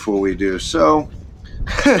 Before we do. So,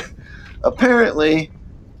 apparently,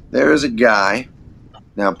 there is a guy.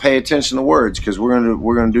 Now, pay attention to words, because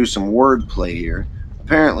we're gonna do some word play here.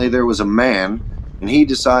 Apparently, there was a man, and he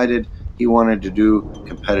decided he wanted to do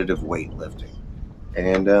competitive weightlifting,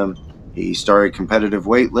 and he started competitive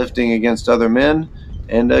weightlifting against other men.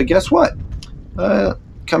 And guess what?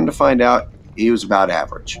 Come to find out, he was about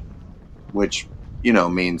average, which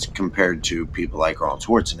means compared to people like Arnold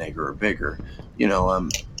Schwarzenegger or bigger.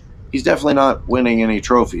 He's definitely not winning any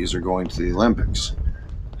trophies or going to the Olympics.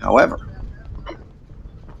 However,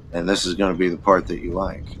 and this is going to be the part that you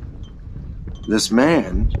like, this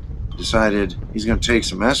man decided he's going to take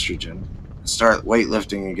some estrogen and start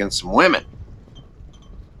weightlifting against some women.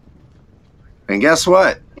 And guess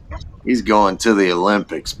what? He's going to the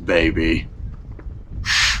Olympics, baby.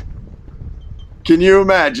 Can you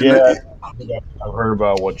imagine that? I've heard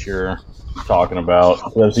about what you're talking about.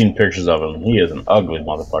 I've seen pictures of him. He is an ugly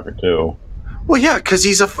motherfucker, too. Well, yeah, because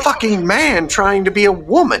he's a fucking man trying to be a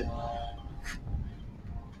woman.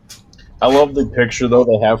 I love the picture, though,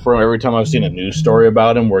 they have for him. Every time I've seen a news story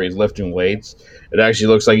about him where he's lifting weights, it actually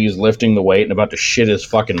looks like he's lifting the weight and about to shit his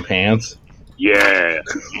fucking pants. Yeah.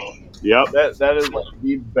 Yep. That is like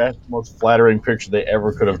the best, most flattering picture they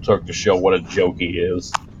ever could have took to show what a joke he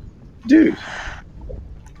is. Dude.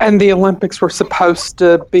 And the Olympics were supposed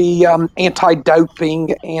to be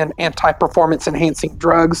anti-doping and anti-performance-enhancing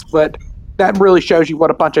drugs, but that really shows you what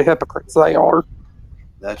a bunch of hypocrites they are.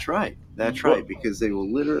 That's right. That's right, because they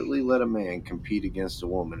will literally let a man compete against a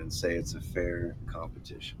woman and say it's a fair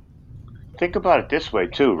competition. Think about it this way,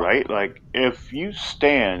 too, right? Like, if you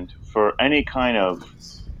stand for any kind of,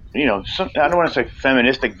 I don't want to say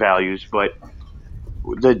feministic values, but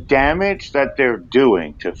the damage that they're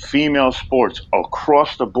doing to female sports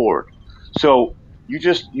across the board. So you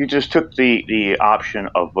just took the option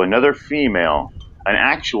of another female, an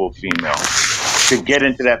actual female, to get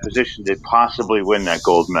into that position to possibly win that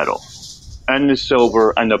gold medal and the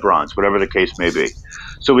silver and the bronze, whatever the case may be.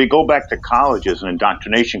 So we go back to colleges and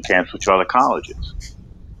indoctrination camps, which are the colleges.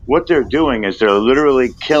 What they're doing is they're literally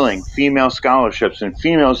killing female scholarships and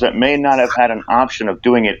females that may not have had an option of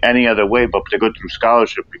doing it any other way, but to go through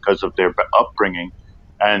scholarship because of their upbringing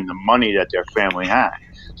and the money that their family had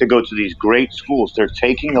to go to these great schools. They're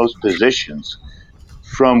taking those positions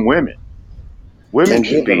from women. Women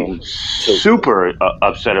should be super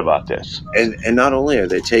upset about this. And not only are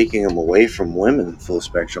they taking them away from women full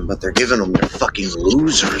spectrum, but they're giving them their fucking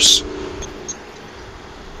losers.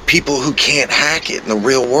 People who can't hack it in the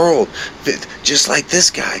real world. Just like this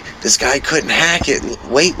guy. This guy couldn't hack it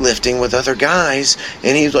weightlifting with other guys.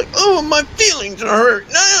 And he's like, oh, my feelings are hurt.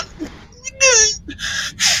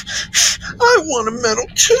 I want a medal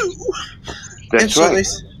too. That's right.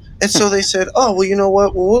 And so they said, oh, well, you know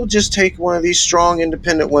what? Well, we'll just take one of these strong,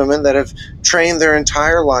 independent women that have trained their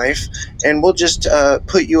entire life, and we'll just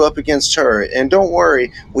put you up against her. And don't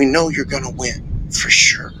worry, we know you're going to win, for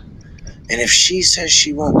sure. And if she says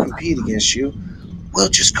she won't compete against you, we'll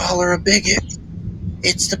just call her a bigot.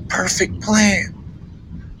 It's the perfect plan.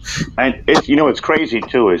 And what's crazy,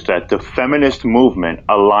 too, is that the feminist movement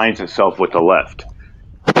aligns itself with the left.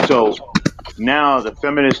 So now the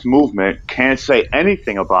feminist movement can't say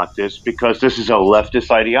anything about this because this is a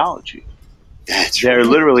leftist ideology. They're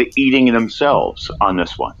literally eating themselves on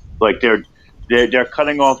this one. Like they're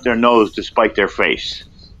cutting off their nose despite their face.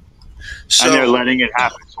 So, and they're letting it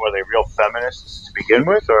happen. So are they real feminists to begin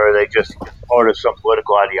with, or are they just part of some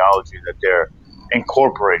political ideology that they're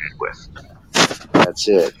incorporated with? That's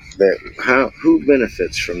it. Who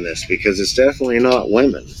benefits from this? Because it's definitely not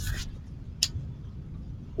women.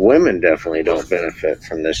 Women definitely don't benefit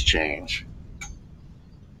from this change.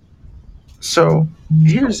 So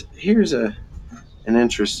here's an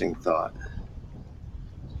interesting thought.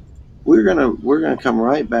 We're gonna come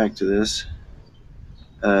right back to this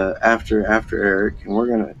after Eric, and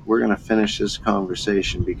we're gonna finish this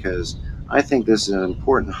conversation because I think this is an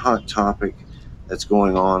important hot topic that's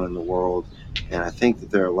going on in the world, and I think that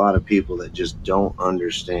there are a lot of people that just don't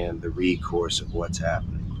understand the recourse of what's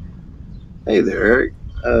happening. Hey there, Eric.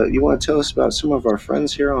 You want to tell us about some of our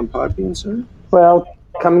friends here on Podbean, sir? Well,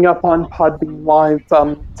 coming up on Podbean Live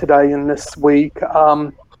today and this week,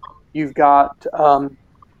 you've got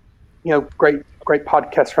great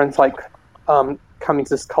podcast friends like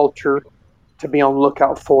Cummings' Culture, to be on the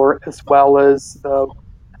lookout for, as well as the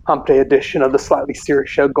Hump Day edition of the Slightly Serious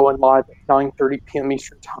Show going live at 9:30 p.m.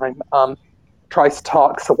 Eastern Time. Trice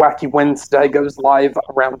Talks, a Wacky Wednesday, goes live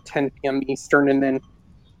around 10 p.m. Eastern,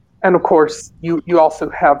 and of course you also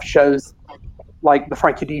have shows like the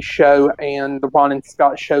Frankie D Show and the Ron and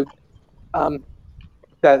Scott Show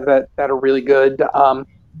that are really good.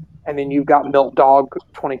 And then you've got Milk Dog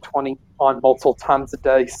 2020 on multiple times a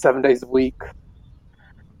day, 7 days a week.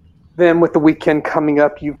 Then with the weekend coming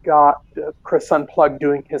up, you've got Chris Unplugged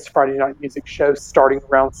doing his Friday night music show starting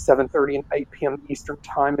around 7:30 and 8 p.m. Eastern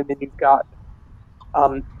Time. And then you've got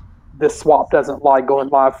This Swap Doesn't Lie going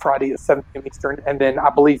live Friday at 7 p.m. Eastern. And then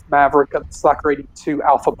I believe Maverick of the Slacker 82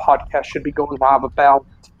 Alpha podcast should be going live about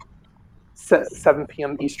 7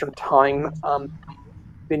 p.m. Eastern Time.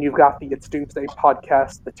 Then you've got the It's Doomsday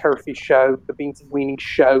podcast, the Turfy Show, the Beans and Weenie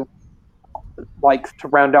Show, like to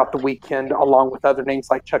round out the weekend, along with other names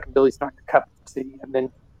like Chuck and Billy's Not Your Cup of Tea, and then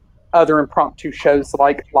other impromptu shows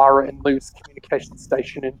like Lyra and Lou's Communication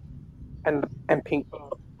Station and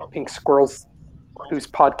Pink Squirrels, whose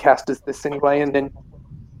podcast is this anyway. And then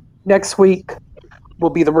next week will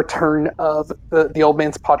be the return of the Old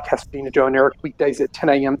Man's Podcast, Dina, Joe, and Eric, weekdays at 10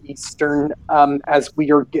 a.m. Eastern, as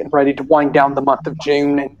we are getting ready to wind down the month of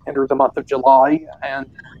June and enter the month of July.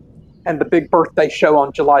 And the big birthday show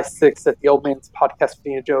on July 6th at the Old Man's Podcast,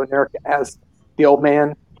 Dina, Joe, and Eric, as the Old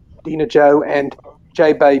Man, Dina, Joe, and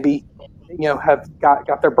J Baby, have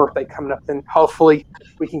got their birthday coming up. And hopefully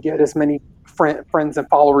we can get as many friends and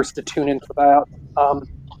followers to tune in for that.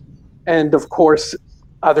 And of course,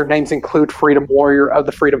 other names include Freedom Warrior of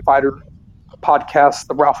the Freedom Fighter podcast,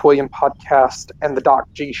 the Ralph Williams podcast, and the Doc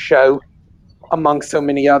G Show, among so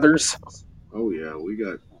many others. Oh yeah, we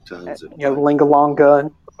got tons of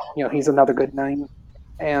Lingalonga, he's another good name.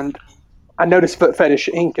 And I noticed Foot Fetish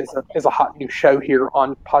Inc. is a hot new show here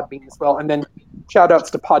on Podbean as well. And then shout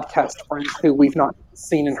outs to podcast friends who we've not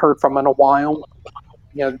seen and heard from in a while.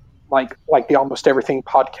 Like the Almost Everything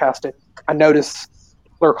podcast. And I noticed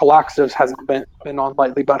Lyrical Laxatives hasn't been on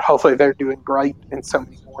lately, but hopefully they're doing great, and so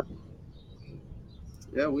many more.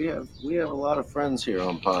 Yeah, we have a lot of friends here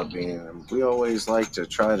on Podbean, and we always like to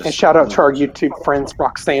try to. And shout out to our YouTube friends,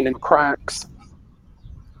 Roxanne and Cracks.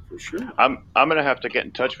 For sure. I'm gonna have to get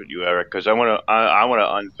in touch with you, Eric, because I want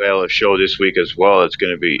to unveil a show this week as well. It's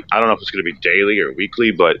gonna be, I don't know if it's gonna be daily or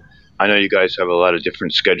weekly, but I know you guys have a lot of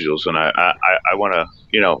different schedules, and I want to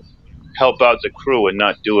help out the crew and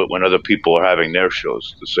not do it when other people are having their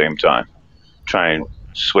shows at the same time. Try and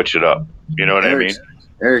switch it up. You know what I mean?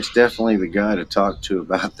 Eric's definitely the guy to talk to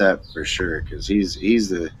about that for sure, because he's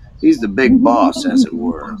the big boss, as it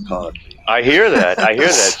were, of Podbean. I hear that.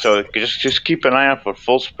 So just keep an eye out for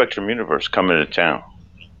Full Spectrum Universe coming to town.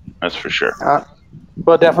 That's for sure.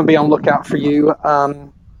 We'll definitely be on lookout for you.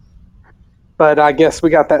 But I guess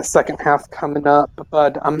we got that second half coming up.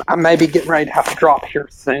 But I may be getting ready to have to drop here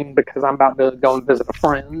soon because I'm about to go and visit a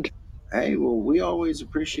friend. Hey, well, we always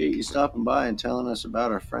appreciate you stopping by and telling us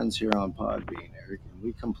about our friends here on Podbean, Eric. And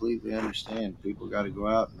we completely understand people got to go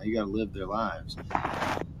out and they got to live their lives.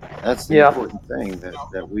 That's the important thing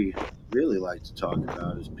that we really like to talk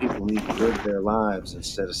about is people need to live their lives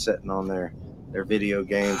instead of sitting on their video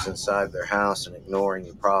games inside their house and ignoring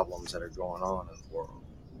the problems that are going on in the world.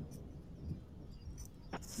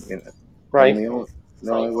 Right. And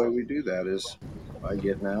the only way we do that is by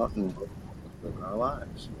getting out and living our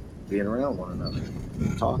lives, being around one another,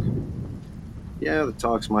 talking. Yeah, the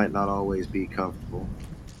talks might not always be comfortable,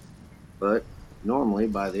 but normally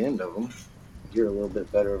by the end of them, you're a little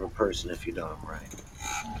bit better of a person if you do them right.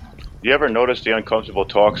 You ever notice the uncomfortable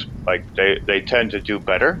talks, like they tend to do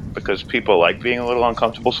better because people like being a little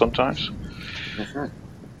uncomfortable sometimes? That's right.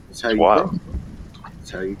 That's how you grow. That's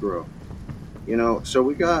how you grow. So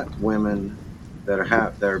we got women that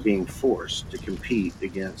are being forced to compete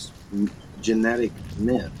against genetic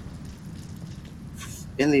men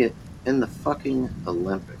in the fucking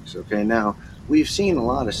Olympics. Okay, now we've seen a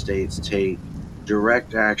lot of states take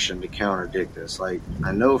direct action to contradict this. Like,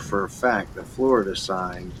 I know for a fact that Florida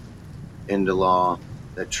signed into law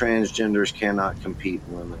that transgenders cannot compete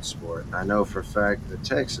in women's sport. I know for a fact that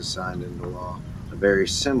Texas signed into law a very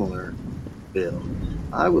similar bill.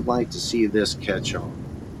 I would like to see this catch on.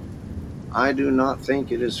 I do not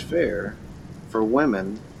think it is fair for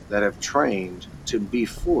women that have trained to be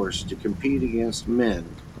forced to compete against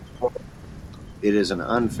men. It is an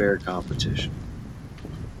unfair competition.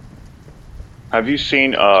 Have you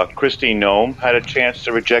seen Kristi Noem had a chance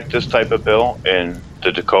to reject this type of bill in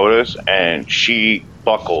the Dakotas, and she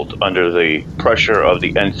buckled under the pressure of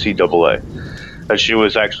the NCAA. That she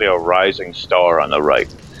was actually a rising star on the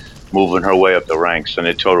right, moving her way up the ranks, and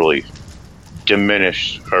it totally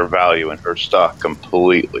diminish her value and her stock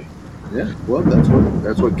completely. Yeah, well,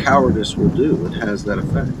 that's what cowardice will do. It has that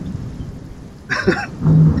effect.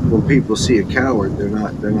 When people see a coward, they're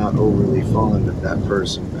not overly fond of that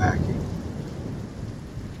person backing,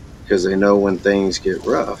 because they know when things get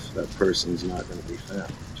rough, that person's not going to be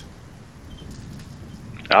found.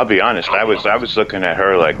 I'll be honest. I was looking at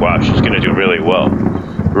her like, wow, she's going to do really well,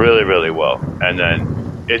 really, really well. And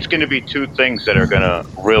then it's going to be two things that are going to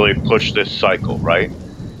really push this cycle, right?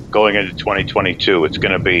 Going into 2022, it's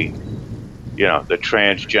going to be, the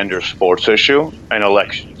transgender sports issue and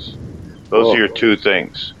elections. Those are your two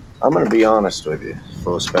things. I'm going to be honest with you,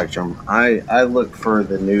 Full Spectrum. I look for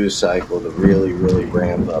the news cycle to really, really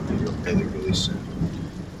ramp up here really, really soon.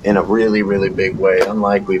 In a really, really big way,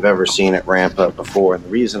 unlike we've ever seen it ramp up before. And the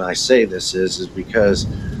reason I say this is because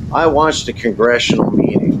I watch the congressional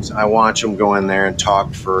meetings. I watch them go in there and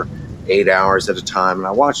talk for 8 hours at a time. And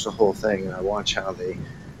I watch the whole thing, and I watch how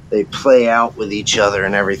they play out with each other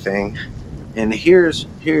and everything. And here's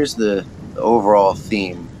the overall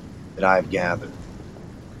theme that I've gathered.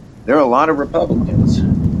 There are a lot of Republicans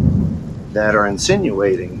that are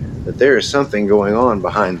insinuating that there is something going on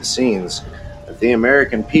behind the scenes that the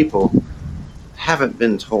American people haven't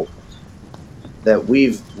been told. That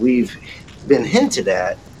we've been hinted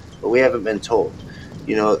at, but we haven't been told.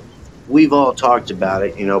 We've all talked about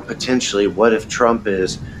it, potentially what if Trump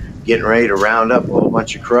is getting ready to round up a whole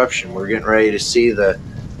bunch of corruption. We're getting ready to see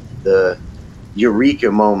the eureka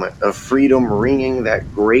moment of freedom ringing that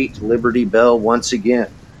great Liberty Bell once again.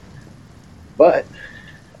 But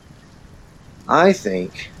I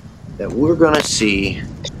think that we're going to see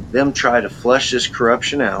them try to flush this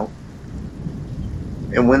corruption out.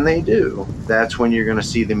 And when they do, that's when you're going to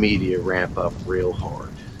see the media ramp up real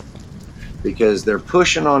hard. Because they're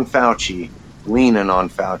pushing on Fauci, leaning on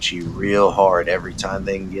Fauci real hard every time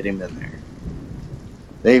they can get him in there.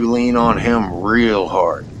 They lean on him real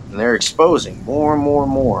hard. And they're exposing more and more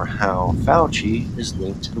and more how Fauci is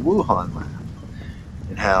linked to the Wuhan lab.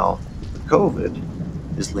 And how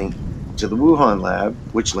COVID is linked to the Wuhan lab,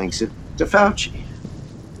 which links it to Fauci.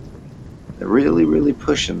 They're really, really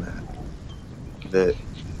pushing that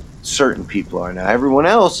certain people are now. Everyone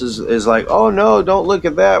else is like, oh no, don't look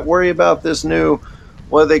at that. Worry about this new,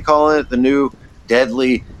 what are they calling it? The new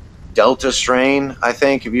deadly Delta strain, I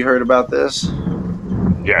think. Have you heard about this?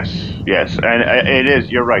 Yes. And it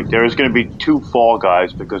is, you're right. There is going to be two fall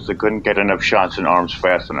guys because they couldn't get enough shots in arms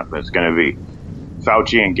fast enough. It's going to be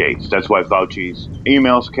Fauci and Gates. That's why Fauci's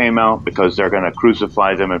emails came out, because they're going to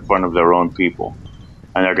crucify them in front of their own people.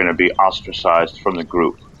 And they're going to be ostracized from the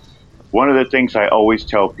group. One of the things I always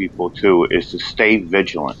tell people, too, is to stay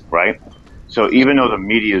vigilant, right? So even though the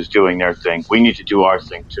media is doing their thing, we need to do our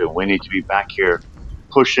thing, too. We need to be back here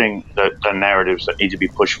pushing the narratives that need to be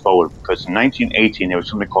pushed forward. Because in 1918, there was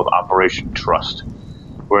something called Operation Trust,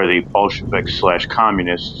 where the Bolsheviks /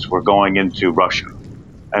 communists were going into Russia.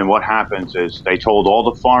 And what happens is they told all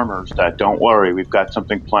the farmers that, don't worry, we've got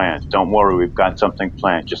something planned. Don't worry, we've got something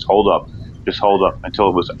planned. Just hold up, until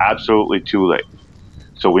it was absolutely too late.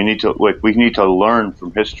 So we need to learn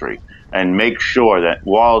from history and make sure that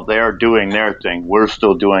while they're doing their thing, we're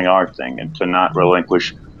still doing our thing, and to not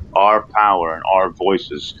relinquish our power and our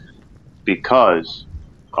voices because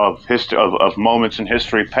of history, of moments in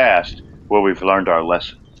history past where we've learned our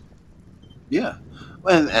lesson. Yeah.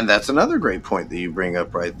 And that's another great point that you bring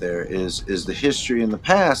up right there is the history in the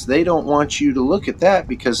past. They don't want you to look at that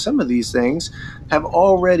because some of these things have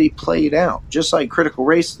already played out, just like critical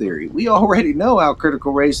race theory. We already know how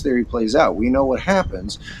critical race theory plays out. We know what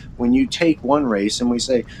happens when you take one race and we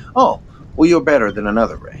say, oh, well, you're better than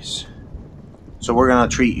another race, so we're going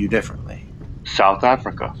to treat you differently. South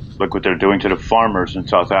Africa. Look what they're doing to the farmers in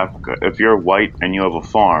South Africa. If you're white and you have a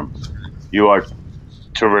farm, you are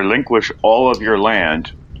to relinquish all of your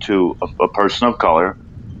land to a person of color.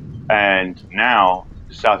 And now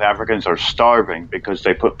the South Africans are starving because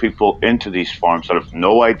they put people into these farms that have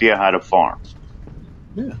no idea how to farm.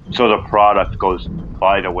 Yeah. So the product goes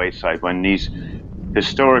by the wayside when these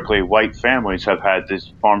historically white families have had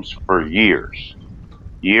these farms for years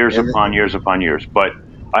upon years upon years. But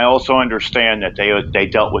I also understand that they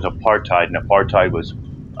dealt with apartheid, and apartheid was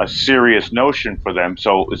a serious notion for them,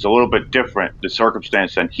 so it's a little bit different, the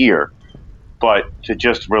circumstance, than here. But to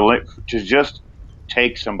just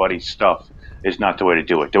take somebody's stuff is not the way to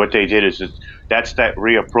do it. What they did is that's that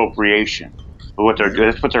reappropriation.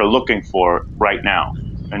 That's what they're looking for right now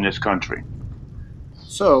in this country.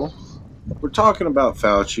 So we're talking about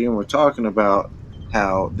Fauci, and we're talking about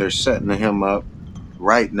how they're setting him up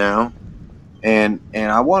right now. And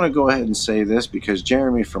I want to go ahead and say this because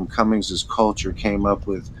Jeremy from Cummings' Culture came up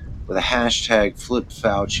with with a hashtag Flip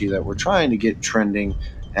Fauci that we're trying to get trending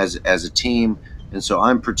as a team. And so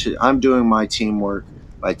I'm doing my teamwork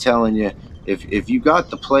by telling you, if you got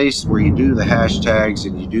the place where you do the hashtags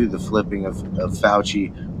and you do the flipping of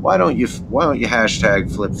Fauci, why don't you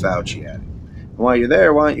hashtag Flip Fauci at him? And while you're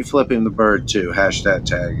there, why don't you flip him the bird too? Hashtag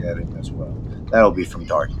tag at him as well. That'll be from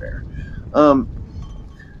Dark Bear.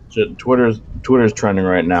 Twitter's trending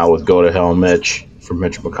right now with "Go to Hell, Mitch" from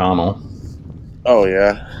Mitch McConnell. Oh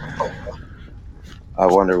yeah. I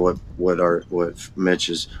wonder what Mitch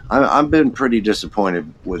is. I've been pretty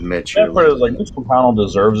disappointed with Mitch here. But like Mitch McConnell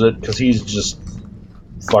deserves it because he's just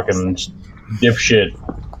fucking dipshit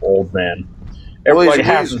old man. Everybody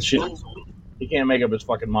half the shit. He can't make up his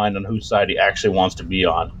fucking mind on whose side he actually wants to be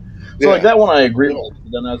on. So like that one I agree with.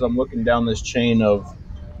 But then as I'm looking down this chain of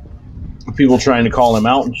people trying to call him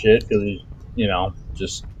out and shit because he's,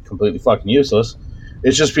 just completely fucking useless.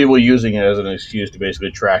 It's just people using it as an excuse to basically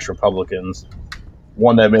trash Republicans.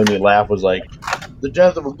 One that made me laugh was like, the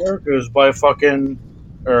death of America is by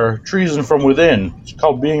treason from within. It's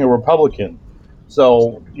called being a Republican.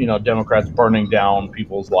 So, Democrats burning down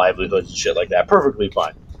people's livelihoods and shit like that. Perfectly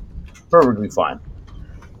fine.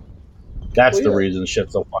 That's the reason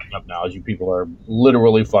shit's so fucked up now, is you people are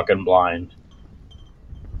literally fucking blind.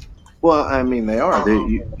 Well, I mean, they are.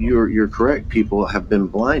 You're correct. People have been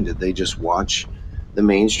blinded. They just watch the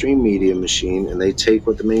mainstream media machine, and they take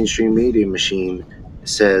what the mainstream media machine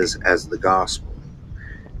says as the gospel.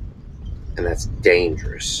 And that's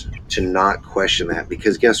dangerous to not question that,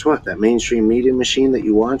 because guess what? That mainstream media machine that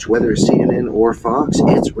you watch, whether it's CNN or Fox,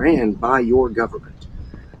 it's ran by your government.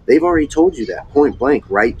 They've already told you that point blank,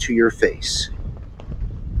 right to your face.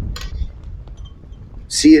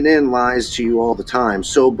 CNN lies to you all the time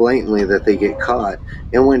so blatantly that they get caught.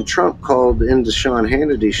 And when Trump called into Sean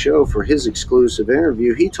Hannity's show for his exclusive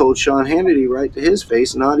interview, he told Sean Hannity right to his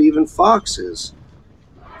face, not even Fox is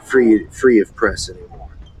free of press anymore,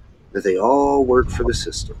 that they all work for the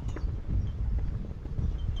system.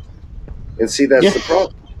 And see, that's the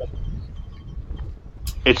problem.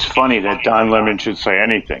 It's funny that Don Lemon should say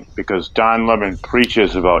anything, because Don Lemon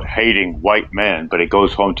preaches about hating white men, but he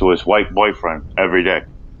goes home to his white boyfriend every day.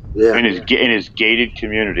 Yeah. In his gated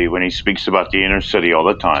community, when he speaks about the inner city all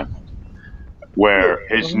the time, where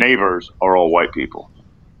his neighbors are all white people.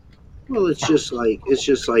 Well, it's just like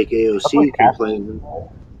AOC complaining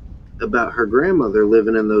about her grandmother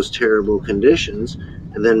living in those terrible conditions,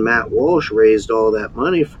 and then Matt Walsh raised all that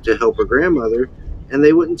money to help her grandmother, and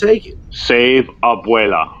they wouldn't take it. Save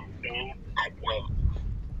Abuela.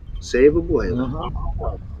 Save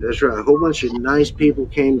Abuela. That's right. A whole bunch of nice people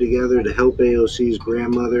came together to help AOC's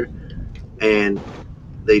grandmother, and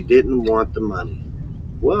they didn't want the money.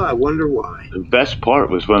 Well, I wonder why. The best part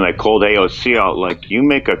was when they called AOC out, like, you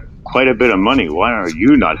make quite a bit of money. Why are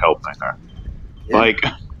you not helping her? Yeah. Like,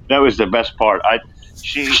 that was the best part.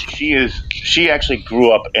 She actually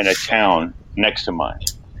grew up in a town next to mine,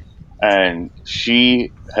 and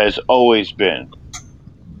she has always been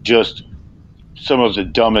just some of the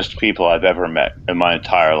dumbest people I've ever met in my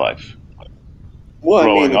entire life. Well,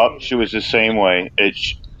 growing up, she was the same way. They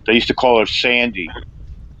used to call her Sandy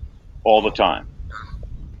all the time.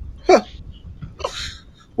 Huh.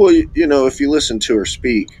 Well, if you listen to her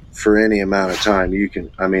speak for any amount of time,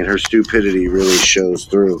 her stupidity really shows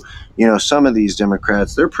through. Some of these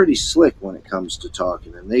Democrats, they're pretty slick when it comes to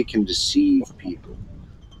talking, and they can deceive people.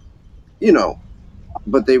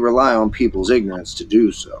 But they rely on people's ignorance to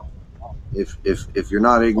do so. If you're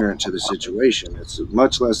not ignorant to the situation, it's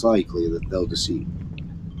much less likely that they'll deceive.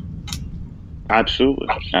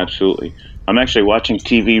 Absolutely. I'm actually watching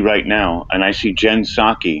TV right now, and I see Jen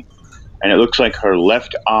Psaki, and it looks like her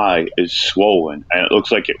left eye is swollen, and it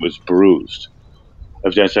looks like it was bruised,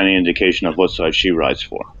 if that's any indication of what side she rides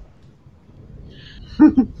for.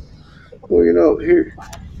 Well,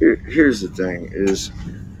 here's the thing, is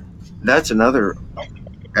that's another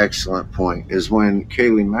excellent point, is when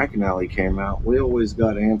Kayleigh McEnally came out, we always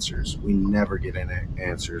got answers. We never get any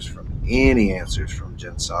answers from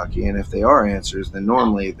Jen Psaki, and if they are answers, then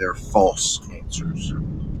normally they're false answers.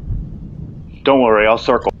 Don't worry, I'll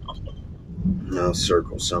circle. I'll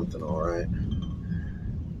circle something, all right.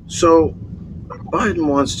 So, Biden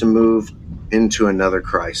wants to move into another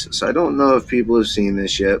crisis. I don't know if people have seen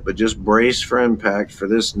this yet, but just brace for impact for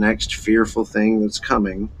this next fearful thing that's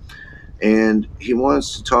coming. And he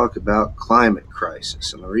wants to talk about climate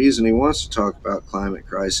crisis. And the reason he wants to talk about climate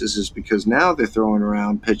crisis is because now they're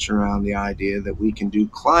pitching around the idea that we can do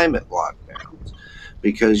climate lockdowns.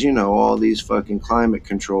 Because, all these fucking climate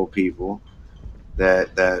control people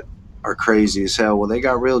that are crazy as hell. Well, they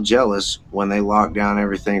got real jealous when they locked down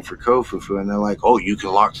everything for Kofufu, and they're like, oh, you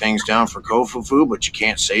can lock things down for Kofufu, but you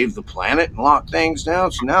can't save the planet and lock things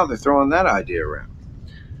down? So now they're throwing that idea around.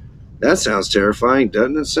 That sounds terrifying,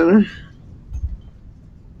 doesn't it, Senator?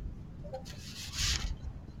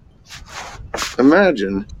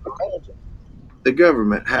 Imagine the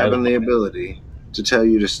government having the ability to tell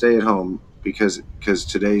you to stay at home because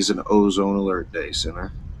today's an ozone alert day,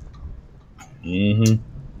 Senator. Mm-hmm.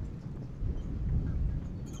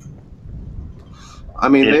 I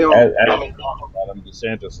mean, they all. Adam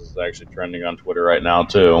DeSantis is actually trending on Twitter right now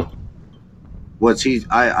too. What's he?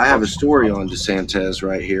 I have a story on DeSantis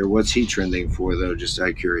right here. What's he trending for, though? Just out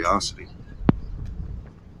of curiosity.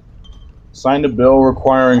 Signed a bill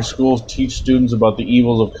requiring schools teach students about the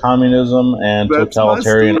evils of communism and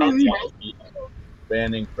totalitarian,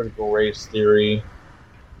 banning critical race theory.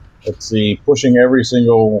 Let's see, pushing every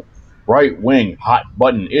single right-wing hot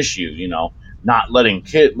button issue. You know, not letting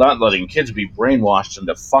kids be brainwashed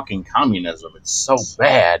into fucking communism. It's so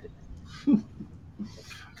bad.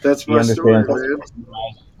 That's my story, man.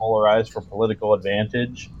 Polarized for political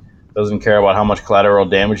advantage. Doesn't care about how much collateral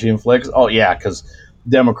damage he inflicts. Oh yeah, because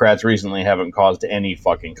Democrats recently haven't caused any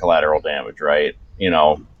fucking collateral damage, right? You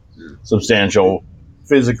know, substantial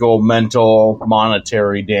physical, mental,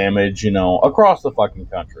 monetary damage, you know, across the fucking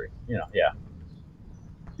country. You know, yeah.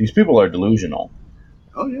 These people are delusional.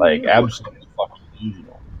 Oh yeah. Like, absolutely fucking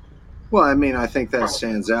delusional. Well, I mean, I think that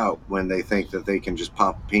stands out when they think that they can just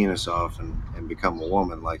pop a penis off and become a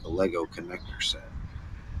woman like a Lego connector set.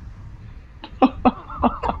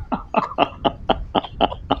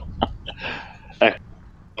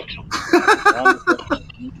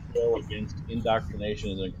 Against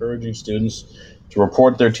indoctrination is encouraging students to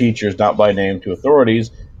report their teachers, not by name, to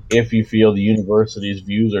authorities if you feel the university's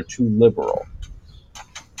views are too liberal.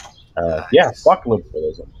 Yeah, fuck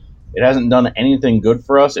liberalism. It hasn't done anything good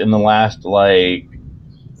for us in the last,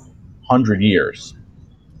 100 years.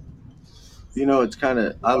 You know, it's kind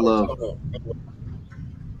of, I love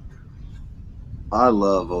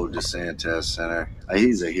old DeSantis, Senator.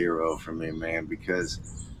 He's a hero for me, man, because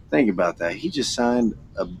think about that. He just signed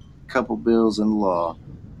a couple bills in law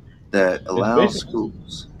that allow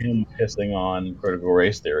schools. Him pissing on critical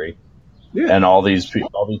race theory. Yeah. And all these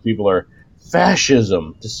people are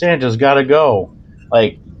fascism. DeSantis got to go.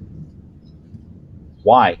 Like,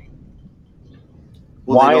 why?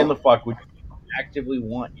 Well, why in the fuck would you actively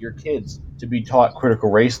want your kids to be taught critical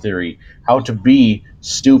race theory, how to be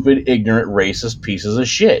stupid, ignorant, racist pieces of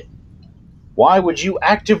shit? Why would you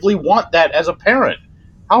actively want that as a parent?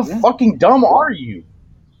 How fucking dumb are you?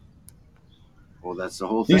 Well, that's the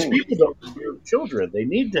whole thing. These people don't deserve children. They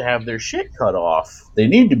need to have their shit cut off. They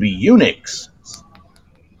need to be eunuchs.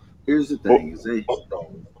 Here's the thing: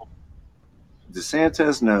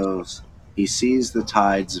 DeSantis knows, he sees the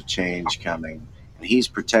tides of change coming, and he's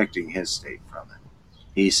protecting his state from it.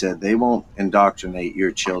 He said they won't indoctrinate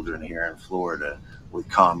your children here in Florida with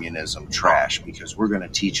communism trash because we're going to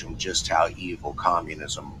teach them just how evil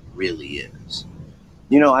communism really is.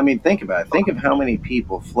 You know, I mean, think about it. Think of how many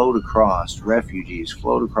people refugees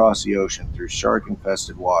float across the ocean through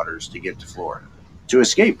shark-infested waters to get to Florida, to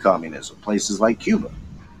escape communism, places like Cuba.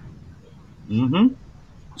 Mm-hmm.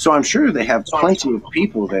 So I'm sure they have plenty of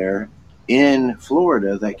people there in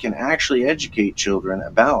Florida that can actually educate children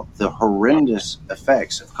about the horrendous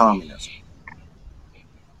effects of communism.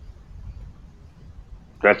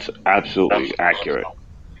 That's absolutely accurate.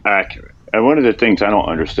 And one of the things I don't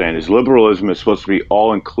understand is liberalism is supposed to be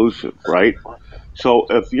all-inclusive, right? So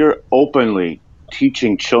if you're openly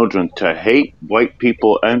teaching children to hate white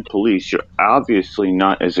people and police, you're obviously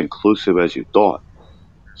not as inclusive as you thought.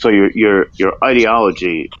 So your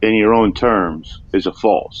ideology, in your own terms, is a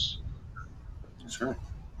false. That's right.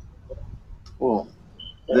 Well,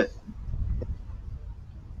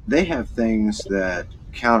 they have things that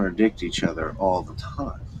contradict each other all the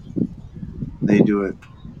time. They do it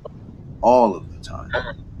all of the time.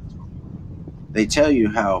 They tell you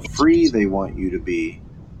how free they want you to be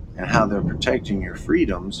and how they're protecting your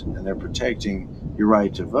freedoms and they're protecting your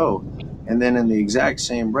right to vote. And then in the exact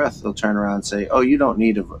same breath, they'll turn around and say, "Oh, you don't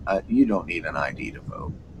need an ID to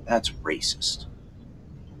vote." That's racist.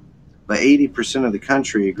 But 80% of the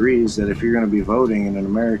country agrees that if you're going to be voting in an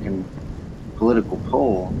American political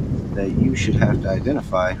poll, that you should have to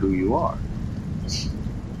identify who you are.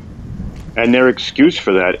 And their excuse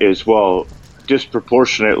for that is, well,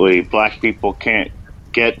 disproportionately, black people can't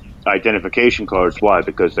get identification cards. Why?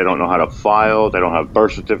 Because they don't know how to file. They don't have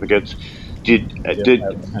birth certificates. Do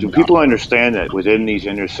people understand that within these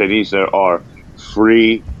inner cities there are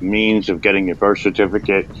free means of getting your birth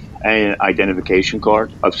certificate and an identification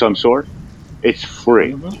card of some sort, it's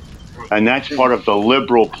free. And that's part of the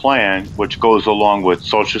liberal plan, which goes along with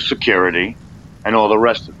Social Security and all the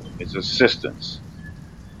rest of it. It's assistance.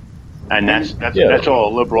 And that's all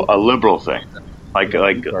a liberal thing. Like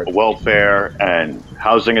welfare and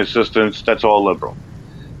housing assistance, that's all liberal.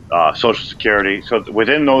 Social Security. So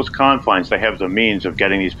within those confines, they have the means of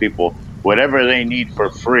getting these people whatever they need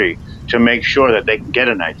for free to make sure that they can get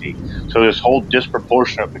an ID. So this whole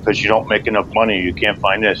disproportionate, because you don't make enough money, you can't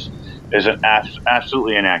find this, is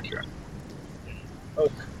absolutely inaccurate.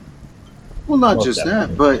 Well, not just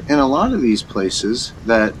that, but in a lot of these places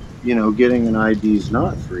that, getting an ID is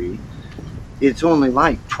not free, it's only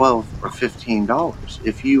like $12 or $15.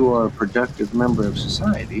 If you are a productive member of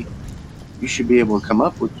society, you should be able to come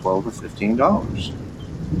up with $12 or $15.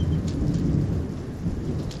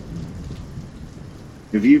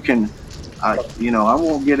 If you can, I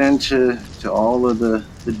won't get into all of the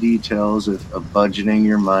details of budgeting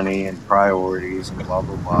your money and priorities and blah,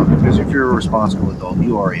 blah, blah, because if you're a responsible adult,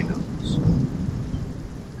 you already know this.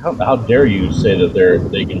 How dare you say that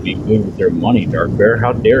they can be good with their money, Dark Bear?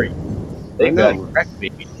 How dare you? They've got crack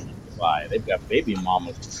babies to buy. They've got baby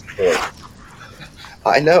mamas to support.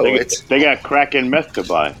 I know they got crack and meth to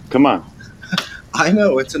buy. Come on. I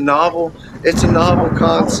know it's a novel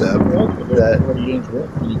concept that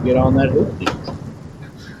you get on that hook.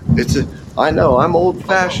 I know I'm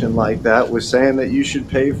old-fashioned like that, with saying that you should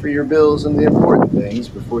pay for your bills and the important things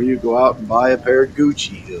before you go out and buy a pair of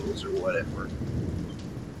Gucci heels or whatever.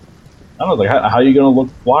 I don't know, how are you gonna look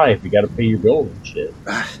fly if you got to pay your bills and shit?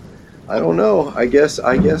 I don't know. I guess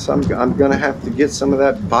I'm gonna have to get some of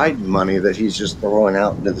that Biden money that he's just throwing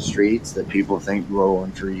out into the streets that people think grow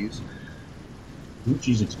on trees.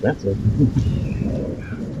 Gucci's expensive.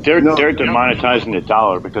 They're demonetizing the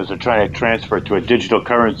dollar because they're trying to transfer it to a digital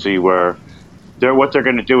currency where what they're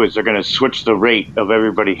going to do is they're going to switch the rate of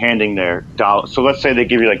everybody handing their dollar. So let's say they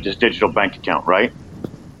give you like this digital bank account, right?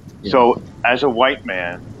 Yeah. So as a white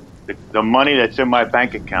man, the money that's in my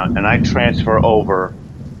bank account and I transfer over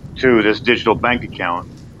to this digital bank account,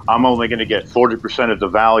 I'm only going to get 40% of the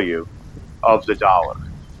value of the dollar.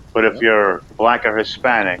 But if you're black or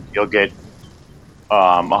Hispanic, you'll get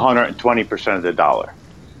 120% of the dollar.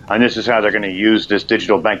 And this is how they're going to use this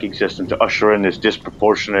digital banking system to usher in this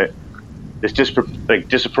disappropriation,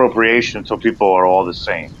 so people are all the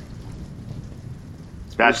same.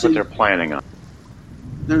 That's what they're planning on.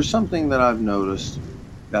 There's something that I've noticed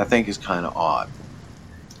that I think is kind of odd,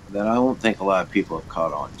 that I don't think a lot of people have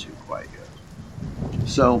caught on to quite yet.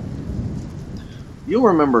 So, you'll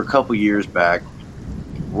remember a couple years back,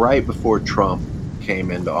 right before Trump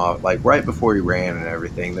came into office, like right before he ran and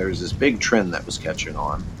everything, there was this big trend that was catching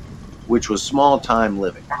on, which was small-time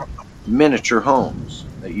living, miniature homes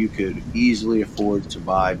that you could easily afford to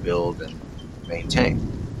buy, build, and maintain.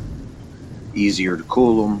 Easier to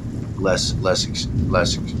cool them, less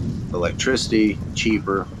electricity,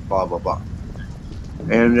 cheaper, blah blah blah.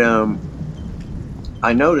 And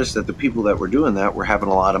I noticed that the people that were doing that were having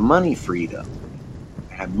a lot of money freed up.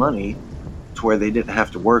 They had money to where they didn't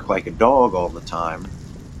have to work like a dog all the time,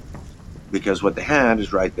 because what they had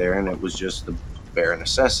is right there, and it was just the bare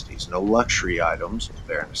necessities, no luxury items,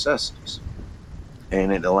 bare necessities.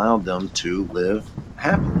 And it allowed them to live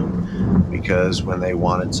happily, because when they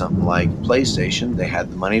wanted something like PlayStation, they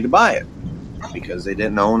had the money to buy it, because they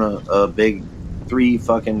didn't own a big 3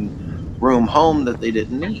 fucking room home that they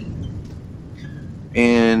didn't need.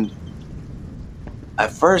 And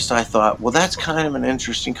at first I thought, well, that's kind of an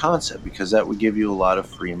interesting concept, because that would give you a lot of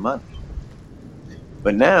free money.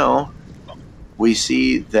 But now we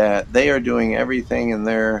see that they are doing everything in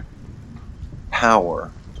their power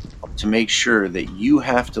to make sure that you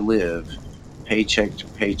have to live paycheck to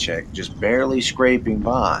paycheck, just barely scraping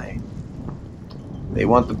by. They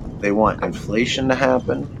want inflation to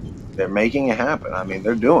happen. They're making it happen. I mean,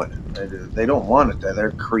 they're doing it. They don't want it.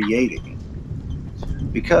 They're creating it.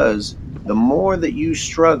 Because the more that you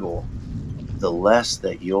struggle, the less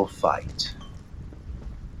that you'll fight.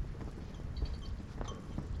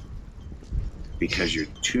 Because you're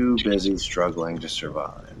too busy struggling to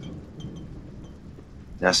survive.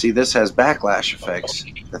 Now, see, this has backlash effects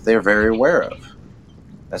that they're very aware of.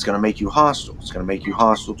 That's going to make you hostile. It's going to make you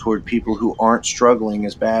hostile toward people who aren't struggling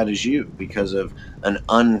as bad as you because of an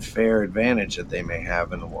unfair advantage that they may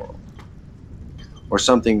have in the world, or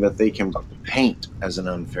something that they can paint as an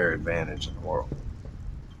unfair advantage in the world.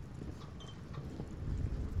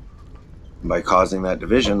 And by causing that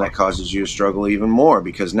division, that causes you to struggle even more,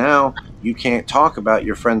 because now you can't talk about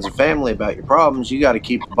your friends and family about your problems. You got to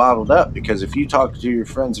keep it bottled up, because if you talk to your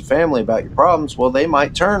friends and family about your problems, well, they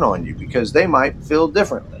might turn on you because they might feel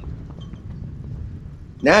differently.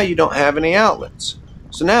 Now you don't have any outlets.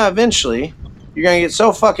 So now eventually you're going to get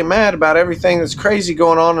so fucking mad about everything that's crazy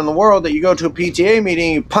going on in the world that you go to a PTA meeting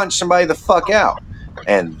and you punch somebody the fuck out.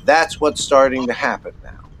 And that's what's starting to happen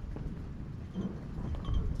now.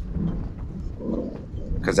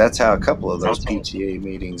 Because that's how a couple of those PTA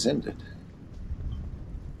meetings ended.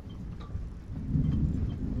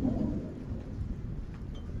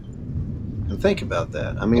 And think about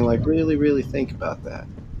that. I mean, like, really, really think about that.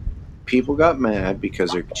 People got mad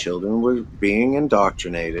because their children were being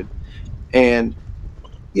indoctrinated. And,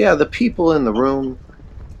 yeah, the people in the room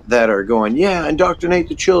that are going, yeah, indoctrinate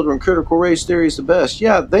the children, critical race theory is the best.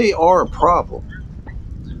 Yeah, they are a problem.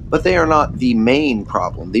 But they are not the main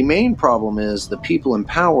problem. The main problem is the people in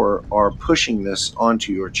power are pushing this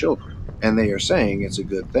onto your children. And they are saying it's a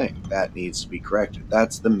good thing. That needs to be corrected.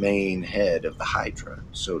 That's the main head of the Hydra,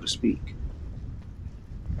 so to speak.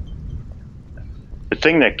 The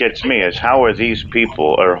thing that gets me is how are these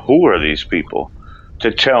people, or who are these people,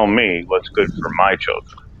 to tell me what's good for my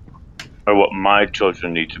children or what my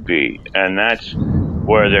children need to be? And that's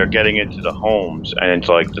where they're getting into the homes and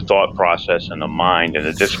into like the thought process and the mind and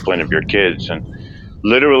the discipline of your kids and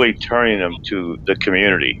literally turning them to the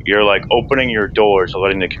community. You're like opening your doors and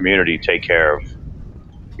letting the community take care of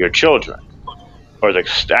your children, or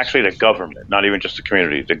actually the government, not even just the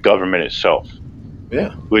community, the government itself.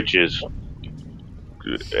 Yeah. Which is,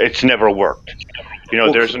 it's never worked.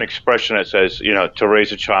 There's an expression that says, to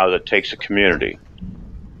raise a child, it takes a community.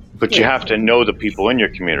 But you have to know the people in your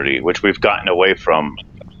community, which we've gotten away from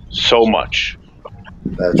so much.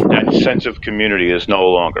 That's right. That sense of community is no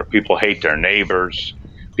longer. People hate their neighbors.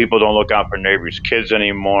 People don't look out for neighbors' kids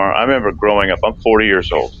anymore. I remember growing up, I'm 40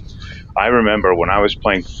 years old. I remember when I was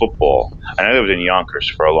playing football, and I lived in Yonkers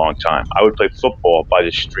for a long time, I would play football by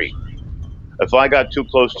the street. If I got too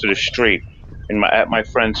close to the street at my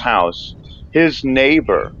friend's house, his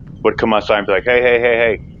neighbor would come outside and be like,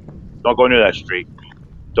 hey, don't go near that street.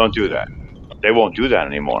 Don't do that. They won't do that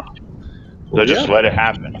anymore. They'll just let it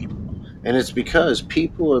happen. And it's because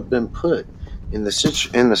people have been put in the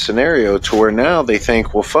scenario to where now they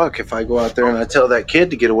think, well, fuck, if I go out there and I tell that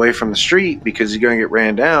kid to get away from the street because he's going to get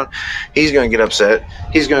ran down, he's going to get upset.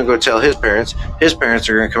 He's going to go tell his parents. His parents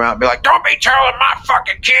are going to come out and be like, don't be telling my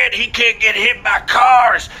fucking kid he can't get hit by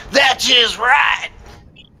cars. That's his right.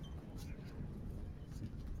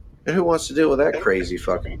 And who wants to deal with that crazy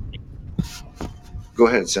fucking... Go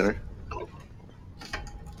ahead, Senator.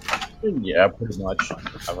 Yeah, pretty much.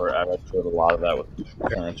 I've heard a lot of that with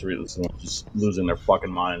parents just losing their fucking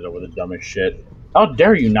minds over the dumbest shit. How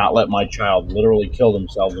dare you not let my child literally kill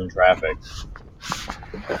themselves in traffic?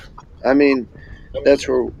 I mean, that's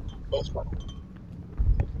where...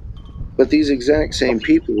 But these exact same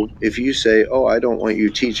people, if you say, oh, I don't want you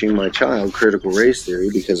teaching my child critical race theory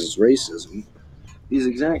because it's racism, these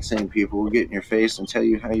exact same people will get in your face and tell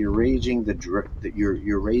you how you're raising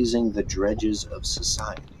you're raising the dredges of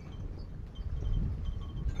society.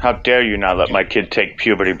 How dare you not let my kid take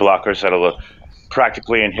puberty blockers that'll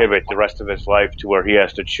practically inhibit the rest of his life to where he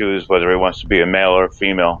has to choose whether he wants to be a male or a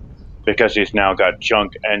female because he's now got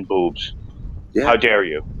junk and boobs. Yeah. How dare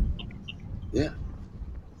you? Yeah.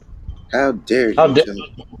 How dare How you dare you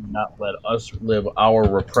not let us live our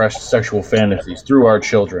repressed sexual fantasies through our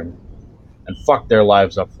children and fuck their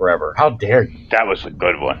lives up forever? How dare you? That was a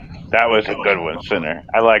good one. That was a good one, Sinner.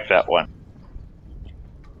 I like that one.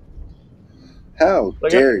 How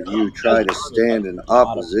dare you try to stand in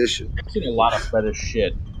opposition? I've seen a lot of fetish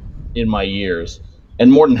shit in my years,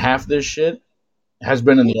 and more than half this shit has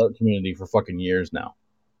been in the art community for fucking years now.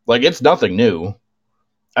 Like, it's nothing new.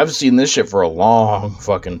 I've seen this shit for a long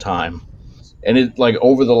fucking time. And it, like,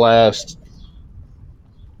 over the last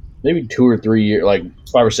maybe 2 or 3 years, like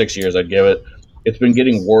 5 or 6 years, I'd give it, it's been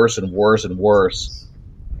getting worse and worse and worse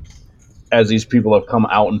as these people have come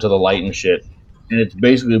out into the light and shit. And it's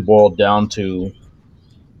basically boiled down to,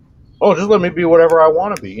 oh, just let me be whatever I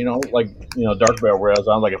want to be. Dark Bear Rails.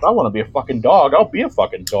 I'm like, if I want to be a fucking dog, I'll be a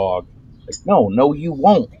fucking dog. Like, no, you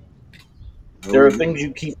won't. There are things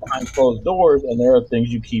you keep behind closed doors, and there are things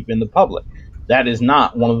you keep in the public. That is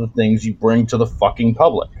not one of the things you bring to the fucking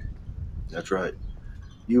public. That's right.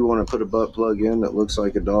 You want to put a butt plug in that looks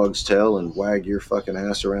like a dog's tail and wag your fucking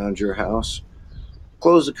ass around your house?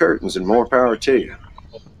 Close the curtains and more power to you.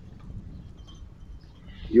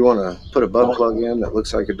 You want to put a butt plug in that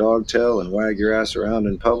looks like a dog tail and wag your ass around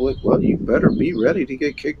in public? Well, you better be ready to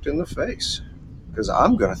get kicked in the face, because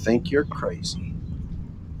I'm going to think you're crazy.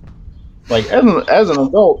 Like, as an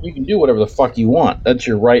adult, you can do whatever the fuck you want. That's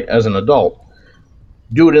your right as an adult.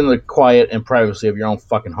 Do it in the quiet and privacy of your own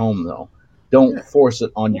fucking home, though. Don't force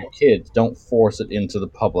it on your kids. Don't force it into the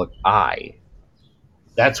public eye.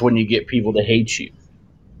 That's when you get people to hate you.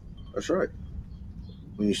 That's right.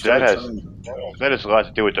 When you That start has trying, that has a lot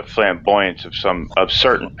to do with the flamboyance of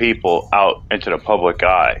certain people out into the public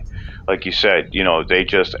eye. Like you said, they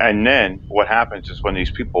just, and then what happens is when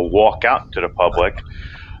these people walk out into the public,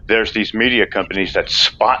 there's these media companies that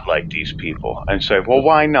spotlight these people and say, well,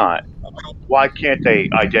 why not? Why can't they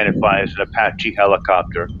identify as an Apache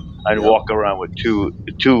helicopter and yep, walk around with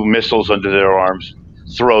two missiles under their arms,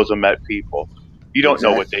 throw them at people? You don't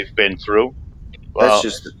know what exactly. they've been through. That's Well,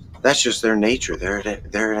 just that's just their nature. They're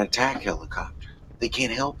an attack helicopter. They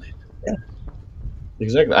can't help it.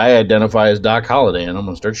 Exactly. I identify as Doc Holliday, and I'm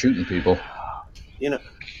gonna start shooting people. You know,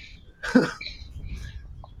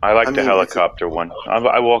 I I like the mean, it's helicopter one.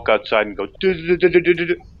 I walk outside and go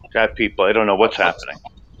at people. I don't know what's happening.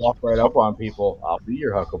 Walk right up on people. I'll be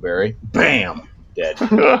your Huckleberry. Bam, dead.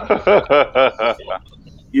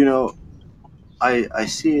 you know, I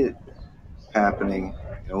see it happening,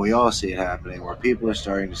 and we all see it happening, where people are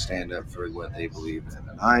starting to stand up for what they believe in.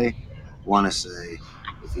 And I want to say,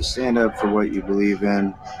 if you stand up for what you believe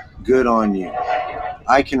in, good on you.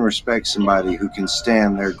 I can respect somebody who can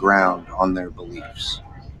stand their ground on their beliefs.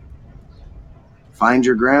 Find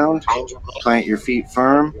your ground, plant your feet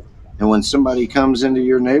firm, and when somebody comes into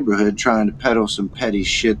your neighborhood trying to peddle some petty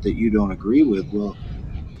shit that you don't agree with, well,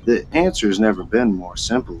 the answer has never been more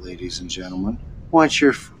simple, ladies and gentlemen. Once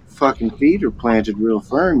your fucking feet are planted real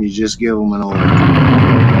firm, you just give them an old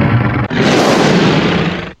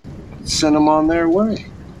send them on their way.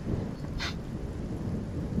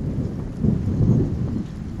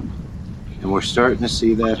 And we're starting to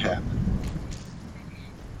see that happen.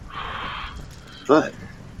 But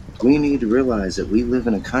we need to realize that we live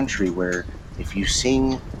in a country where if you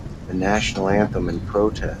sing the national anthem in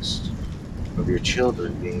protest of your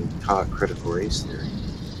children being taught critical race theory,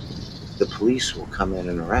 the police will come in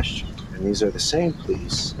and arrest you. And these are the same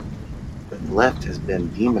police that the left has been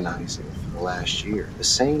demonizing for the last year. The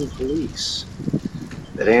same police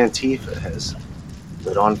that Antifa has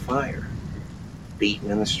lit on fire,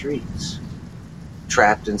 beaten in the streets,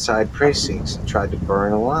 trapped inside precincts and tried to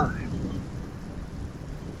burn alive.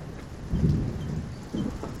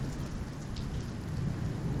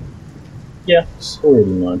 Yeah, story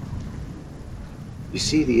one. You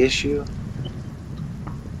see the issue?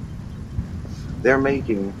 They're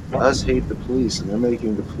making us hate the police, and they're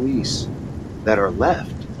making the police that are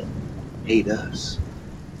left hate us.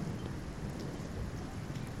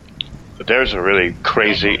 But there's a really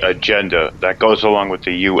crazy agenda that goes along with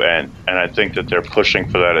the UN, and I think that they're pushing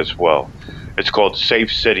for that as well. It's called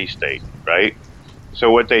Safe City State, right? So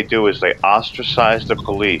what they do is they ostracize the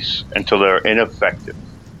police until they're ineffective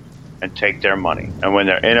and take their money. And when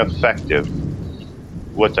they're ineffective,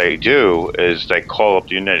 what they do is they call up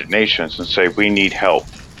the United Nations and say, we need help.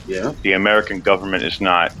 Yeah, The American government is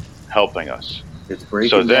not helping us. it's breaking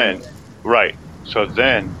So then, down. right. So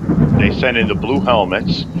then they send in the blue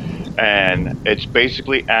helmets, and it's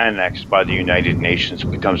basically annexed by the United Nations. It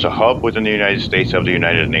becomes a hub within the United States of the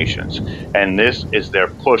United Nations. And this is their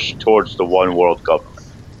push towards the one world government.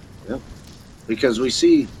 Yep. Because we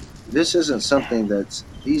see this isn't something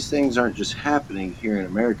these things aren't just happening here in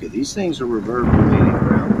America. These things are reverberating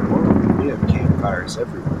around the world. We have campfires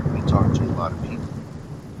everywhere. We talk to a lot of people.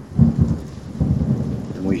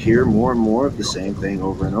 And we hear more and more of the same thing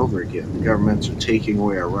over and over again. The governments are taking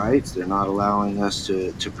away our rights. They're not allowing us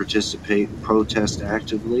to participate and protest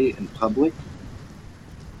actively in public.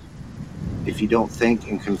 If you don't think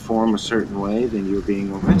and conform a certain way, then you're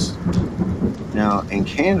being arrested. Now, in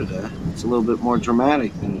Canada, it's a little bit more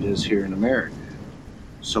dramatic than it is here in America,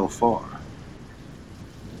 so far.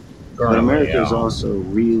 But America is also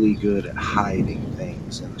really good at hiding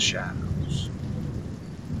things in the shadows.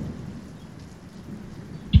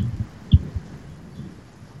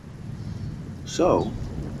 So,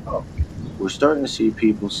 we're starting to see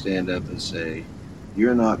people stand up and say,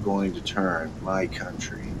 you're not going to turn my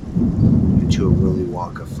country into a Willy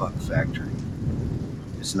Wonka fuck factory.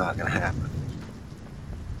 It's not going to happen.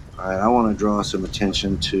 All right, I want to draw some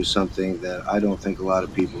attention to something that I don't think a lot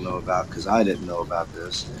of people know about, because I didn't know about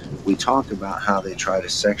this. We talk about how they try to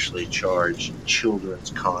sexually charge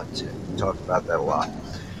children's content. We talk about that a lot.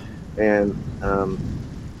 And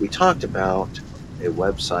we talked about a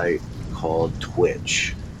website called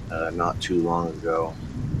Twitch not too long ago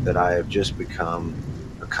that I have just become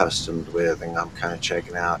accustomed with, and I'm kind of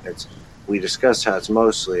checking out. We discussed how it's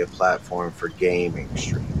mostly a platform for gaming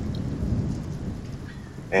streaming.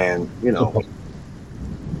 And,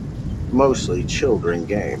 mostly children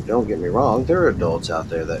game. Don't get me wrong, there are adults out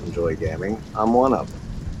there that enjoy gaming. I'm one of them.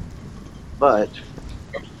 But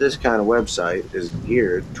this kind of website is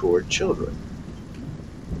geared toward children.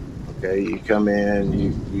 Okay, you come in,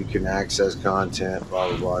 you can access content, blah,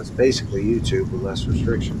 blah, blah. It's basically YouTube with less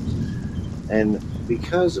restrictions. And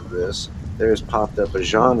because of this, there's popped up a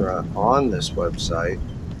genre on this website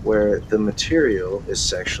where the material is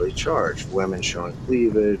sexually charged. Women showing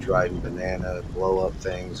cleavage, riding banana, blow up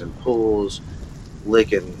things in pools,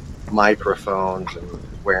 licking microphones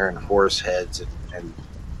and wearing horse heads and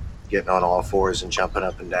getting on all fours and jumping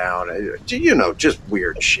up and down. You know, just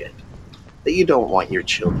weird shit that you don't want your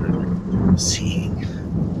children seeing.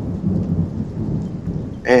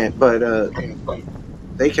 But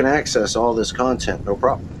they can access all this content, no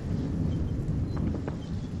problem.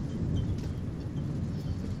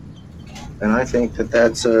 And I think that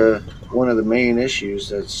that's one of the main issues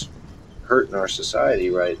that's hurting our society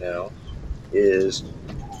right now is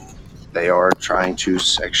they are trying to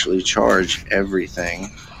sexually charge everything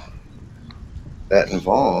that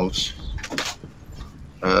involves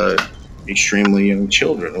extremely young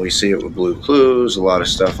children. We see it with Blue Clues, a lot of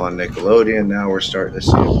stuff on Nickelodeon. Now we're starting to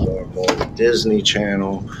see it more and more with Disney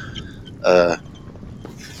Channel. The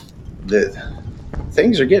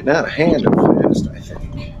things are getting out of hand fast, I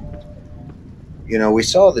think. You know, we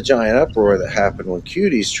saw the giant uproar that happened when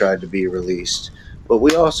Cuties tried to be released, but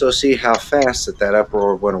we also see how fast that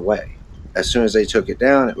uproar went away. As soon as they took it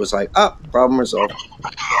down, it was like, problem resolved.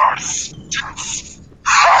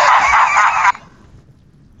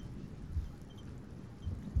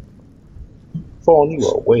 Phone, you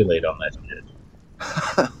are way late on that shit.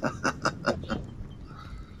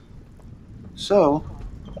 So,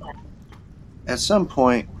 at some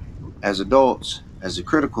point, as adults, as the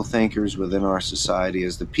critical thinkers within our society,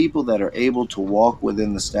 as the people that are able to walk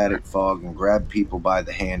within the static fog and grab people by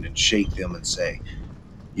the hand and shake them and say,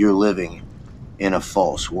 you're living in a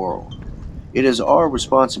false world. It is our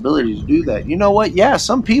responsibility to do that. You know what? Yeah,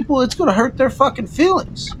 some people, it's going to hurt their fucking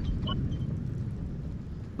feelings.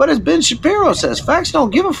 But as Ben Shapiro says, facts don't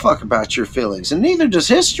give a fuck about your feelings, and neither does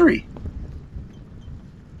history.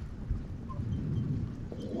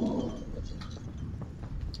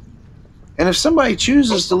 And if somebody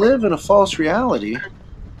chooses to live in a false reality,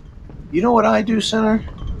 you know what I do, Senator?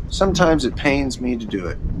 Sometimes it pains me to do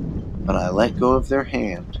it, but I let go of their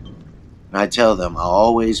hand, and I tell them I'll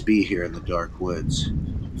always be here in the dark woods.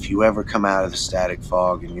 If you ever come out of the static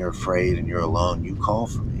fog and you're afraid and you're alone, you call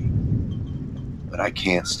for me. But I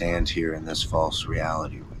can't stand here in this false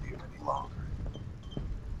reality with you any longer.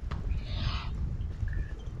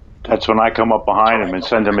 That's when I come up behind him and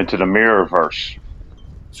send him into the Mirrorverse.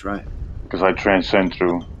 That's right. Because I transcend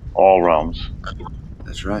through all realms.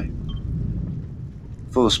 That's right.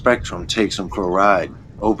 Full Spectrum takes them for a ride,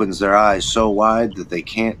 opens their eyes so wide that they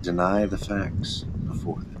can't deny the facts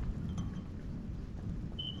before them.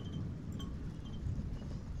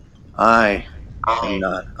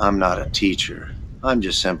 I'm not a teacher. I'm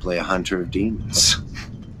just simply a hunter of demons.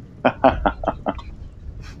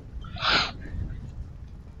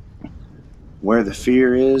 Where the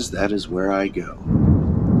fear is, that is where I go.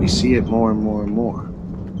 We see it more and more and more.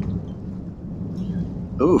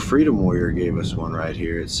 Oh, Freedom Warrior gave us one right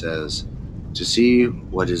here. It says, to see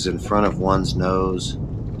what is in front of one's nose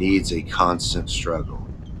needs a constant struggle.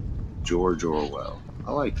 George Orwell.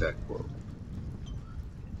 I like that quote.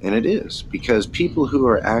 And it is, because people who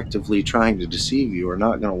are actively trying to deceive you are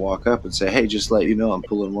not going to walk up and say, hey, just let you know I'm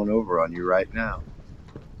pulling one over on you right now.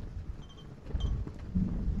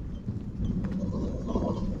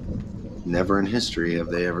 Never in history have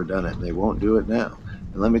they ever done it. They won't do it now.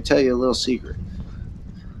 And let me tell you a little secret.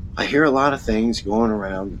 I hear a lot of things going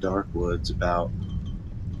around the dark woods about,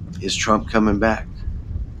 is Trump coming back?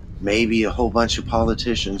 Maybe a whole bunch of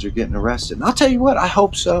politicians are getting arrested. And I'll tell you what, I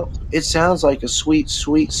hope so. It sounds like a sweet,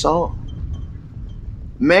 sweet song.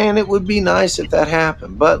 Man, it would be nice if that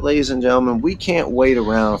happened. But, ladies and gentlemen, we can't wait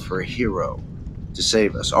around for a hero to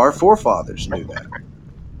save us. Our forefathers knew that.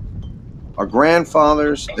 Our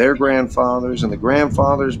grandfathers, their grandfathers, and the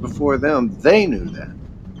grandfathers before them, they knew that.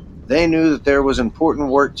 They knew that there was important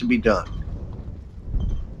work to be done.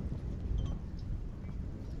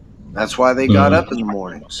 That's why they got up in the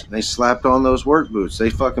mornings. They slapped on those work boots. They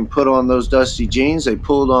fucking put on those dusty jeans. They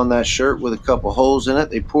pulled on that shirt with a couple holes in it.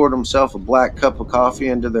 They poured themselves a black cup of coffee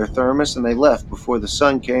into their thermos, and they left before the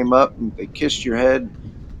sun came up, and they kissed your head,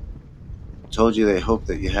 told you they hope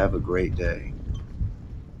that you have a great day.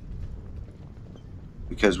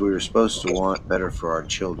 Because we were supposed to want better for our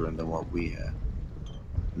children than what we had.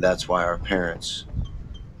 And that's why our parents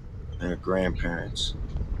and our grandparents,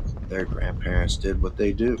 their grandparents did what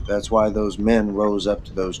they do. That's why those men rose up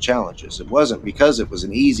to those challenges. It wasn't because it was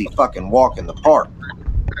an easy fucking walk in the park.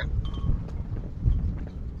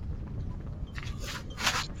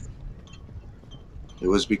 It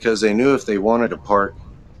was because they knew if they wanted a park,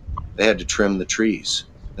 they had to trim the trees.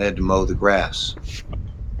 They had to mow the grass.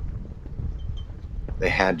 They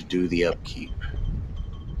had to do the upkeep.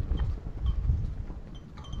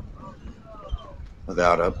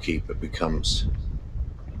 Without upkeep, it becomes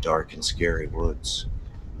dark and scary woods.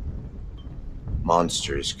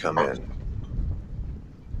 Monsters come in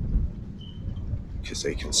because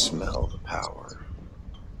they can smell the power.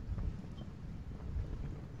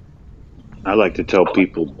 I like to tell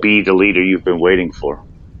people, be the leader you've been waiting for.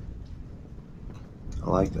 I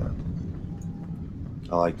like that.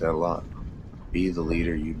 I like that a lot. Be the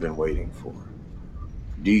leader you've been waiting for.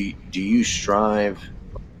 Do you strive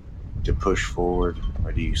to push forward,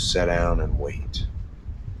 or do you sit down and wait?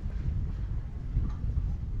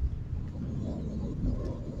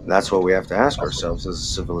 That's what we have to ask ourselves as a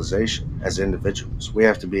civilization, as individuals. We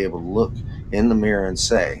have to be able to look in the mirror and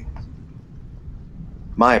say,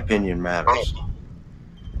 my opinion matters.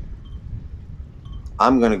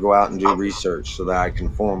 I'm going to go out and do research so that I can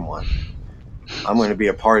form one. I'm going to be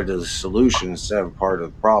a part of the solution instead of a part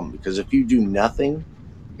of the problem. Because if you do nothing,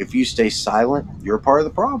 if you stay silent, you're a part of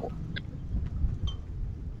the problem.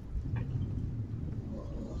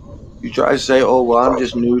 You try to say, oh, well, I'm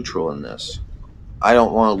just neutral in this. I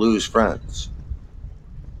don't want to lose friends.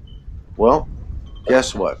 Well,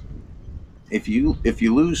 guess what? If you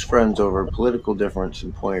lose friends over a political difference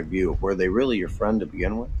in point of view, were they really your friend to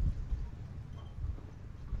begin with?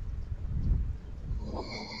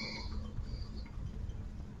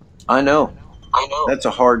 I know. That's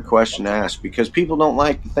a hard question to ask because people don't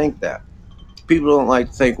like to think that. People don't like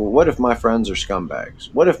to think, well, what if my friends are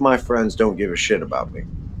scumbags? What if my friends don't give a shit about me?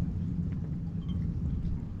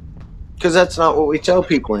 Because that's not what we tell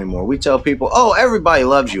people anymore. We tell people, oh, everybody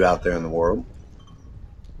loves you out there in the world.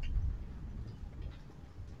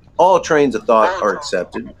 All trains of thought are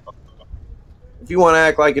accepted. If you want to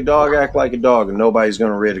act like a dog, and nobody's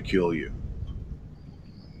going to ridicule you.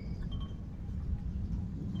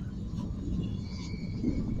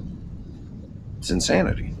 It's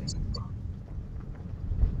insanity.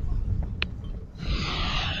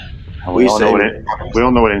 We all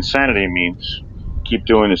know what insanity means. Keep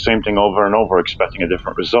doing the same thing over and over, expecting a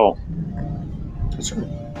different result. That's right.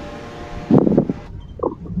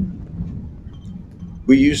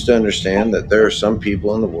 We used to understand that there are some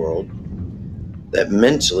people in the world that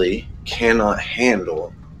mentally cannot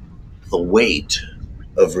handle the weight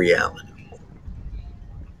of reality.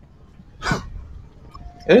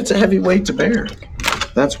 And it's a heavy weight to bear.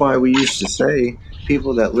 That's why we used to say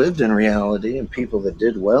people that lived in reality and people that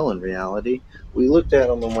did well in reality, we looked at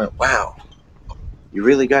them and went, wow, you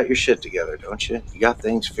really got your shit together, don't you? You got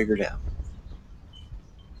things figured out.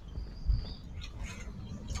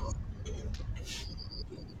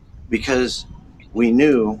 Because we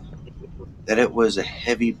knew that it was a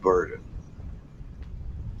heavy burden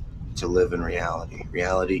to live in reality.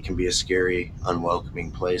 Reality can be a scary,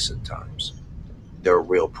 unwelcoming place at times. There are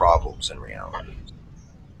real problems in reality.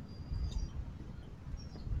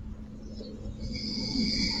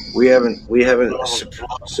 We haven't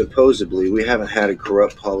supposedly we haven't had a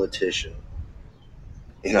corrupt politician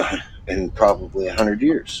in probably 100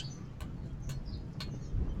 years.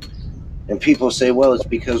 And people say, well, it's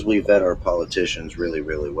because we vet our politicians really,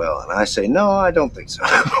 really well. And I say, no, I don't think so.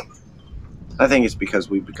 I think it's because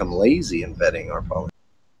we've become lazy in vetting our politicians.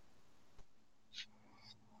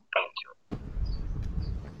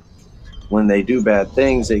 When they do bad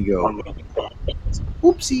things, they go,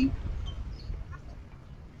 oopsie.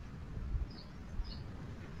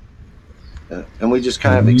 And we just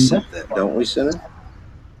kind of accept that, don't we, Sinner?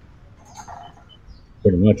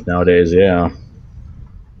 Pretty much nowadays, yeah.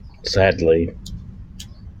 Sadly.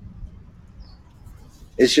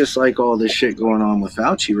 It's just like all this shit going on with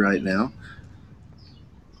Fauci right now.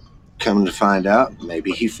 Come to find out,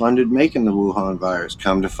 maybe he funded making the Wuhan virus.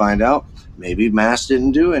 Come to find out, maybe masks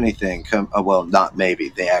didn't do anything. Well, not maybe,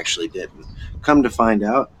 they actually didn't. Come to find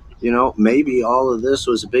out, maybe all of this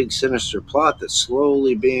was a big sinister plot that's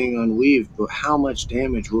slowly being unweaved, but how much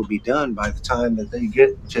damage will be done by the time that they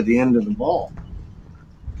get to the end of the ball?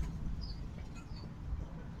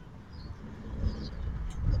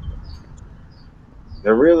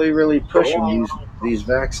 They're really, really pushing these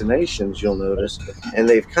vaccinations, you'll notice, and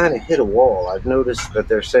they've kind of hit a wall. I've noticed that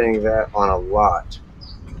they're saying that on a lot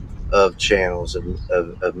of channels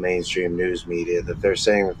of mainstream news media, that they're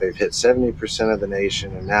saying that they've hit 70% of the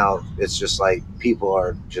nation, and now it's just like people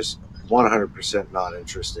are just 100% not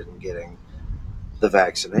interested in getting the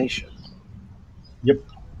vaccination. Yep.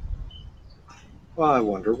 Well, I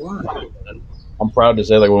wonder why. I'm proud to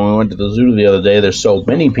say, like, when we went to the zoo the other day, there's so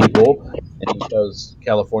many people And because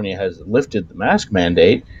California has lifted the mask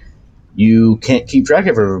mandate, you can't keep track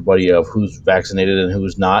of everybody of who's vaccinated and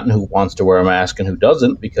who's not and who wants to wear a mask and who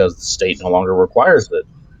doesn't because the state no longer requires it.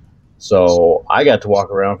 So I got to walk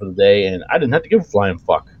around for the day and I didn't have to give a flying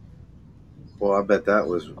fuck. Well, I bet that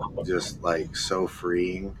was just like so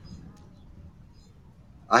freeing.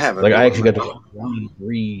 I haven't. Like I actually got to walk around and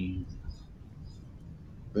breathe.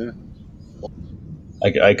 Yeah.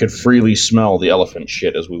 I could freely smell the elephant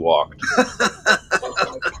shit as we walked.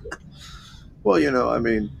 Well, I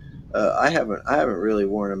mean, I haven't really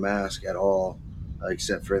worn a mask at all,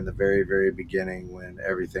 except for in the very, very beginning when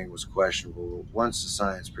everything was questionable. Once the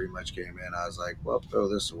science pretty much came in, I was like, well, throw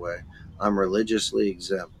this away. I'm religiously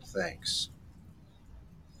exempt. Thanks.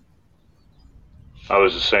 I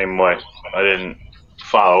was the same way. I didn't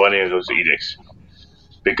follow any of those edicts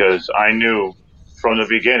because I knew from the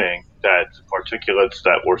beginning that the particulates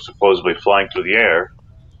that were supposedly flying through the air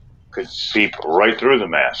could seep right through the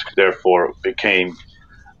mask. Therefore, it became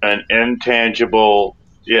an intangible,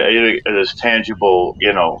 this tangible,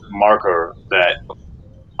 marker that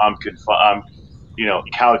I'm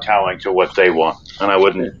kowtowing to what they want, and I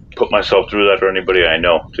wouldn't put myself through that or anybody I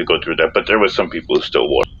know to go through that. But there was some people who still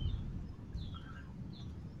wore.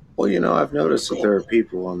 Well, I've noticed that there are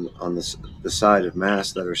people on the side of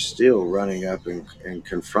masks that are still running up and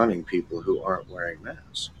confronting people who aren't wearing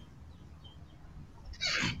masks.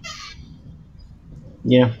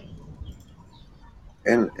 Yeah.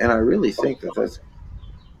 And I really think that that's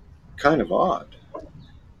kind of odd.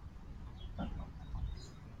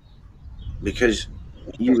 Because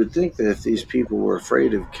you would think that if these people were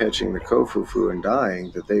afraid of catching the kofufu and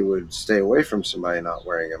dying, that they would stay away from somebody not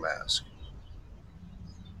wearing a mask.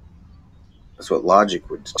 That's what logic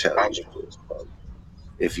would tell you.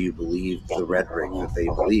 If you believe the rhetoric that they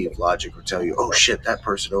believe, logic would tell you, oh shit, that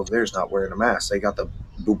person over there is not wearing a mask. They got the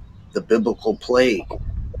biblical plague.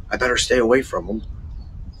 I better stay away from them.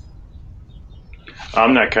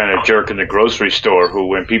 I'm that kind of jerk in the grocery store who,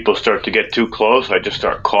 when people start to get too close, I just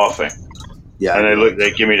start coughing. Yeah, and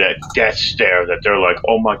they give me that death stare that they're like,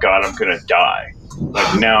 oh my God, I'm going to die.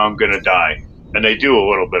 Like, now I'm going to die. And they do a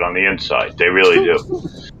little bit on the inside. They really do.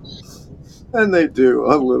 And they do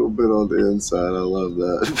a little bit on the inside. I love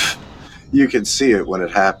that. You can see it when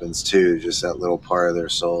it happens too. Just that little part of their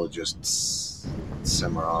soul just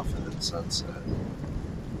simmer off into the sunset.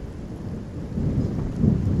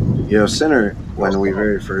 Center, when we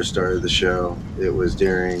very first started the show, it was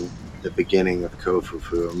during the beginning of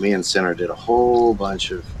Kofufu. Me and Center did a whole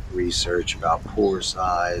bunch of research about pore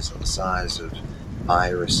size and the size of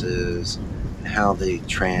viruses and how they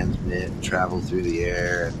transmit and travel through the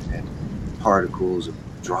air and particles,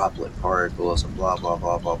 droplet particles, and blah, blah,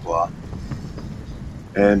 blah, blah, blah.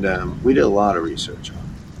 And we did a lot of research on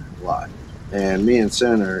it, a lot. And me and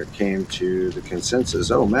Center came to the consensus,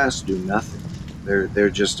 masks do nothing. They're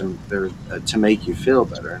to make you feel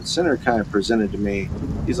better. And Center kind of presented to me,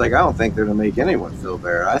 he's like, I don't think they're to make anyone feel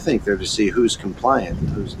better. I think they're to see who's compliant and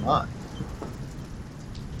who's not.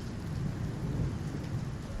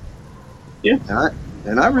 Yeah.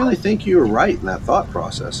 And I really think you were right in that thought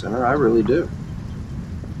process, Center. I really do.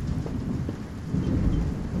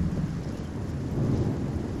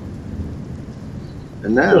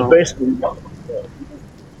 And now, basically,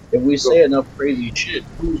 if we say enough crazy shit,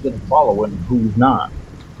 who's going to follow and who's not?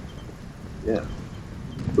 Yeah.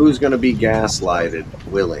 Who's going to be gaslighted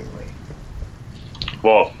willingly?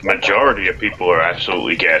 Well, majority of people are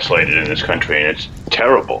absolutely gaslighted in this country, and it's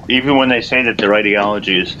terrible. Even when they say that their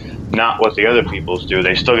ideology is not what the other people's do,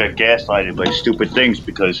 they still get gaslighted by stupid things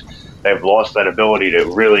because they've lost that ability to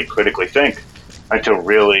really critically think and to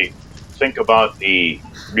really think about the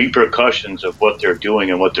repercussions of what they're doing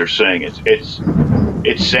and what they're saying.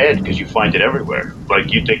 It's sad because you find it everywhere.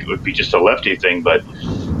 Like, you'd think it would be just a lefty thing, but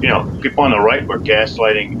people on the right were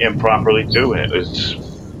gaslighting improperly too, and it was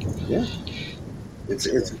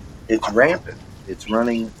it's rampant. It's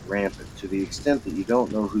running rampant to the extent that you don't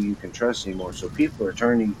know who you can trust anymore. So people are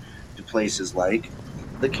turning to places like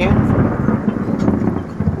the campfire.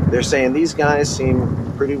 They're saying these guys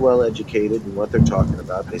seem pretty well educated in what they're talking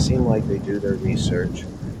about. They seem like they do their research.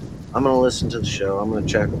 I'm going to listen to the show. I'm going to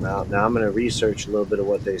check them out. Now I'm going to research a little bit of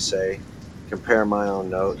what they say, compare my own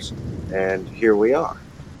notes, and here we are.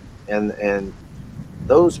 And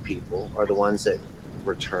those people are the ones that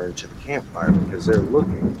return to the campfire because they're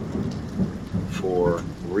looking for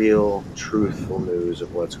real, truthful news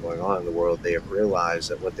of what's going on in the world. They have realized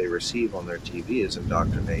that what they receive on their TV is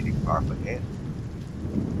indoctrinating propaganda.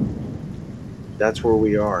 That's where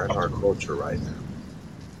we are in our culture right now.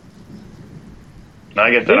 I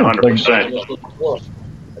get that 100%.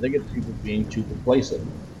 I think it's people being too complacent.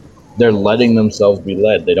 They're letting themselves be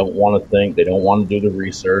led. They don't want to think. They don't want to do the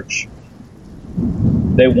research.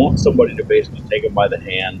 They want somebody to basically take them by the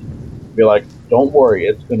hand, be like, don't worry,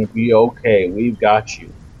 it's going to be okay. We've got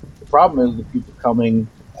you. The problem is the people coming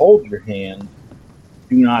to hold your hand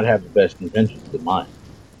do not have the best intentions in mind.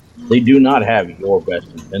 They do not have your best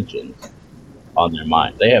intentions on their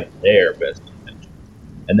mind. They have their best intentions.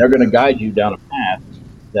 And they're going to guide you down a path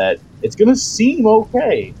that it's going to seem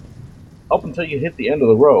okay up until you hit the end of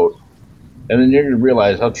the road. And then you're going to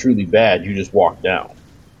realize how truly bad you just walked down.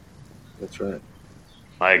 That's right.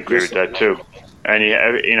 I agree with that too. And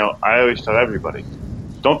I always tell everybody,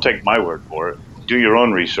 don't take my word for it. Do your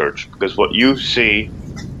own research, because what you see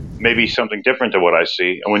may be something different than what I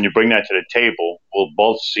see. And when you bring that to the table, we'll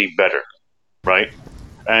both see better, right?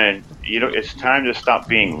 And it's time to stop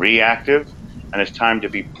being reactive, and it's time to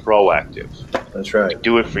be proactive. That's right.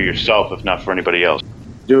 Do it for yourself, if not for anybody else.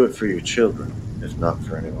 Do it for your children, if not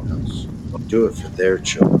for anyone else. Do it for their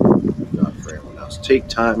children, if not for anyone else. Take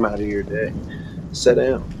time out of your day. Sit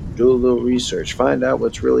down. Do a little research. Find out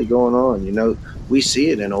what's really going on. We see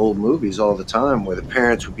it in old movies all the time where the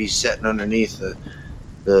parents would be sitting underneath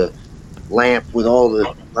the lamp with all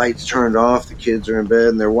the lights turned off. The kids are in bed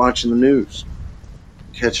and they're watching the news,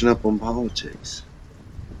 catching up on politics.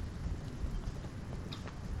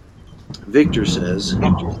 Victor says,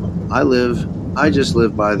 I just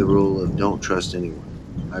live by the rule of don't trust anyone.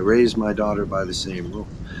 I raised my daughter by the same rule.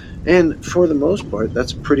 And for the most part,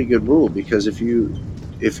 that's a pretty good rule, because if you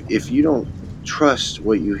don't trust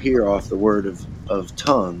what you hear off the word of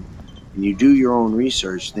tongue, and you do your own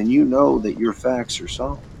research, then you know that your facts are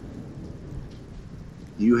solid.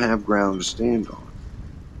 You have ground to stand on.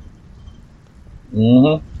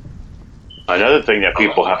 Mm-hmm. Another thing that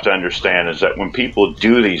people have to understand is that when people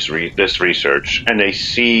do this research and they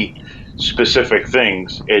see specific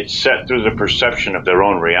things, it's set through the perception of their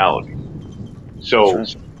own reality. So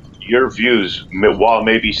That's right. your views, while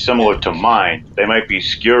maybe similar to mine, they might be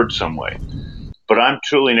skewed some way. But I'm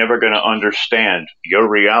truly never going to understand your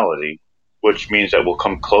reality, which means that we'll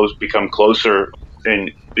become closer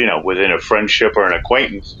within a friendship or an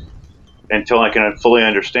acquaintance, until I can fully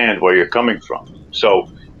understand where you're coming from. So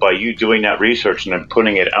by you doing that research and then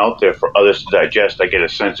putting it out there for others to digest, I get a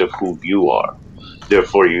sense of who you are.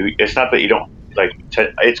 Therefore, it's not that you don't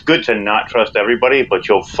it's good to not trust everybody, but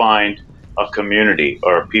you'll find a community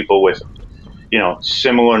or people with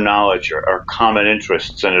similar knowledge or common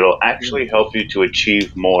interests, and it'll actually help you to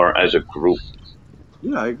achieve more as a group.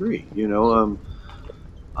 Yeah, I agree.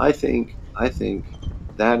 I think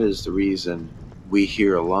that is the reason we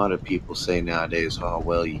hear a lot of people say nowadays, "Oh,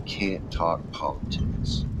 well, you can't talk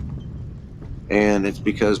politics." And it's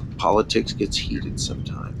because politics gets heated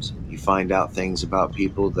sometimes. You find out things about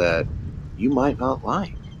people that you might not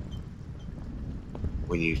like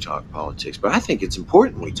when you talk politics. But I think it's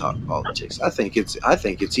important we talk politics. I think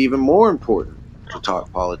it's even more important to talk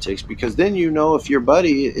politics, because then you know if your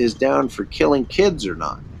buddy is down for killing kids or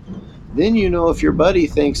not. Then you know if your buddy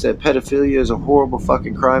thinks that pedophilia is a horrible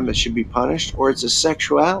fucking crime that should be punished, or it's a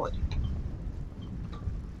sexuality.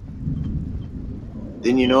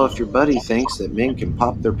 Then you know if your buddy thinks that men can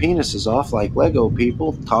pop their penises off like Lego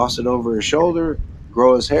people, toss it over his shoulder,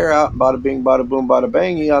 grow his hair out, and bada bing, bada boom, bada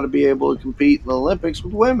bang, he ought to be able to compete in the Olympics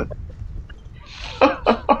with women.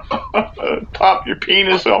 Pop your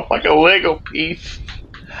penis off like a Lego piece.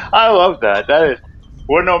 I love that.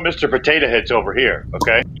 We're no Mr. Potato Heads over here,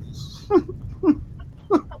 okay?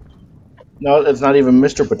 No, it's not even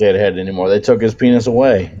Mr. Potato Head anymore. They took his penis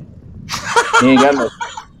away. He ain't got no.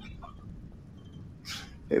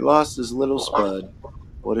 He lost his little spud.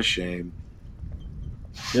 What a shame.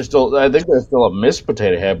 I think there's still a Miss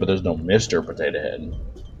Potato Head, but there's no Mr. Potato Head.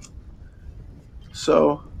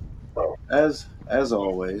 So, as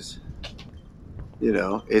always,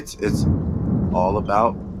 it's all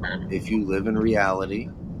about if you live in reality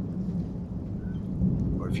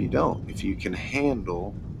or if you don't. If you can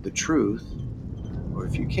handle the truth or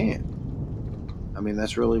if you can't. I mean,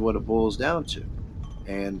 that's really what it boils down to.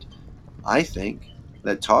 And I think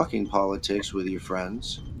that talking politics with your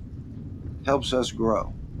friends helps us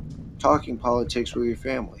grow. Talking politics with your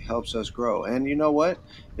family helps us grow. And you know what?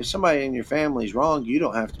 If somebody in your family is wrong, you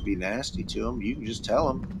don't have to be nasty to them. You can just tell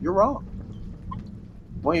them you're wrong.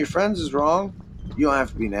 One of your friends is wrong, you don't have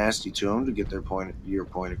to be nasty to them to get your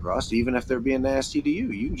point across. Even if they're being nasty to you,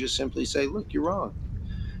 you can just simply say, look, you're wrong.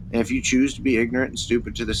 And if you choose to be ignorant and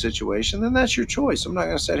stupid to the situation, then that's your choice. I'm not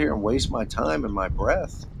going to sit here and waste my time and my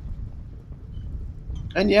breath.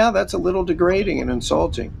 And yeah, that's a little degrading and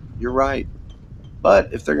insulting. You're right.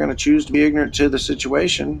 But if they're going to choose to be ignorant to the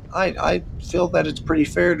situation, I feel that it's pretty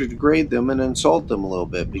fair to degrade them and insult them a little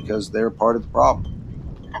bit because they're part of the problem.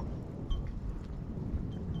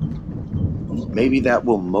 Maybe that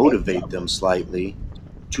will motivate them slightly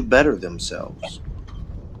to better themselves.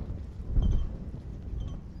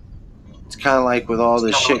 It's kind of like with all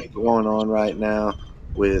this shit going on right now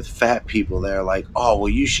with fat people. They're like, oh, well,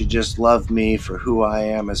 you should just love me for who I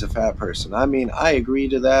am as a fat person. I mean, I agree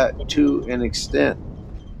to that to an extent.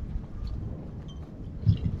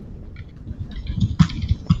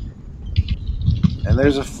 And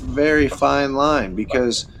there's a very fine line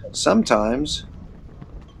because sometimes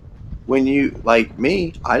when you, like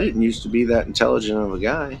me, I didn't used to be that intelligent of a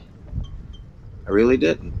guy. I really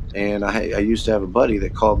didn't. And I used to have a buddy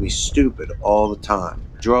that called me stupid all the time.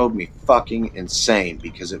 Drove me fucking insane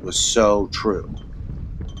because it was so true.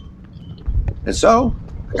 And so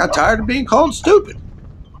I got tired of being called stupid.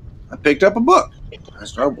 I picked up a book. I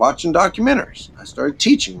started watching documentaries. I started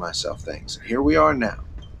teaching myself things. And here we are now.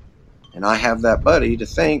 And I have that buddy to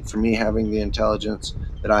thank for me having the intelligence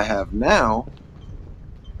that I have now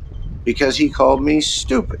because he called me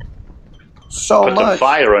stupid. So Put much. some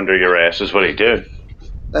fire under your ass is what he did.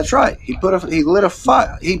 That's right. He lit a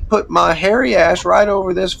fire. He put my hairy ass right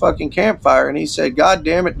over this fucking campfire and he said, God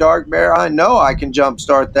damn it, Dark Bear, I know I can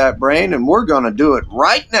jumpstart that brain and we're going to do it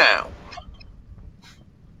right now.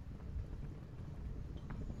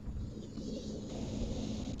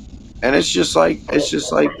 And it's just like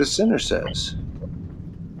the sinner says.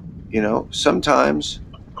 You know, sometimes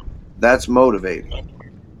that's motivating.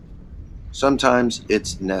 Sometimes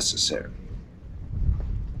it's necessary.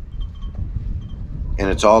 And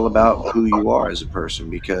it's all about who you are as a person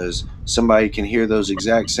because somebody can hear those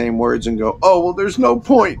exact same words and go, oh, well, there's no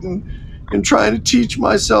point in trying to teach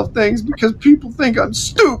myself things because people think I'm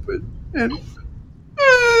stupid. And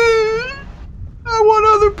I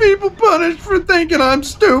want other people punished for thinking I'm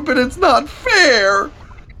stupid. It's not fair.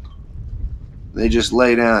 They just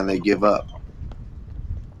lay down and they give up.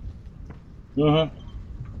 Mm-hmm.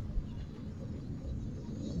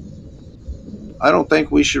 I don't think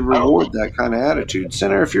we should reward that kind of attitude.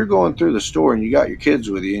 Senator, if you're going through the store and you got your kids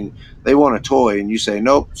with you and they want a toy and you say,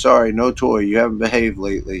 nope, sorry, no toy, you haven't behaved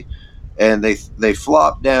lately, and they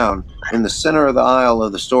flop down in the center of the aisle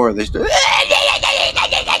of the store, and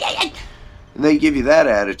they give you that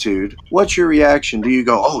attitude, what's your reaction? Do you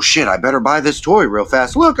go, oh shit, I better buy this toy real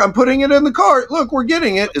fast? Look, I'm putting it in the cart. Look, we're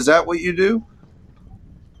getting it. Is that what you do?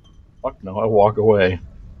 Fuck no, I walk away.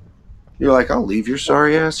 You're like, I'll leave your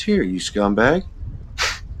sorry ass here, you scumbag.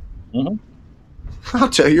 Mm-hmm. I'll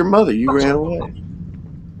tell your mother you ran away.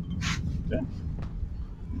 Yeah.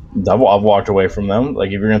 I've walked away from them. Like,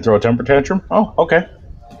 if you're going to throw a temper tantrum, oh, okay.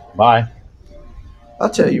 Bye. I'll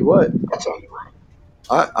tell you what.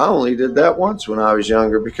 I only did that once when I was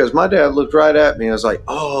younger because my dad looked right at me and was like,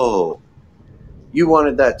 oh, you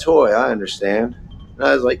wanted that toy, I understand. And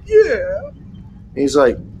I was like, yeah. And he's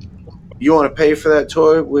like, you want to pay for that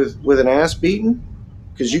toy with an ass beating?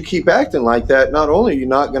 Because you keep acting like that, not only are you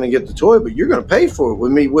not going to get the toy, but you're going to pay for it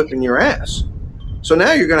with me whipping your ass. So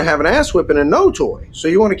now you're going to have an ass whipping and no toy. So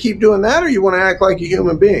you want to keep doing that or you want to act like a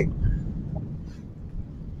human being?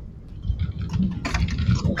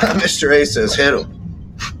 Mr. A says, hit him.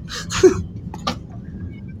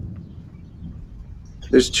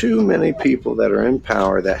 There's too many people that are in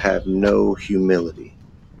power that have no humility.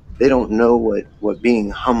 They don't know what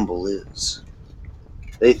being humble is.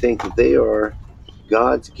 They think that they are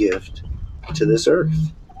God's gift to this earth.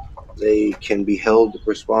 They can be held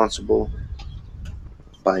responsible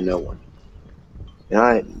by no one. And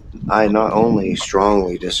I not only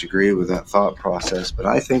strongly disagree with that thought process, but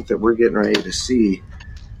I think that we're getting ready to see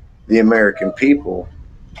the American people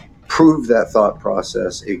prove that thought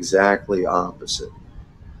process exactly opposite.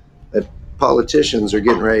 That politicians are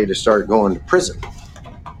getting ready to start going to prison.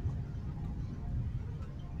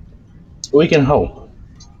 We can hope.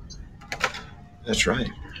 That's right.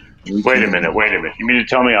 Wait a minute. You mean to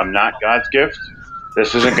tell me I'm not God's gift?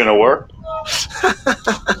 This isn't going to work?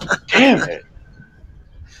 Damn it.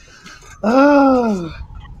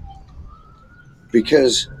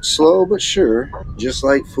 Because slow but sure, just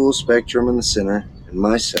like Full Spectrum and the Sinner and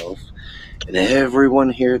myself and everyone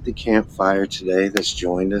here at the campfire today that's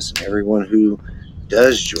joined us and everyone who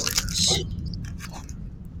does join us,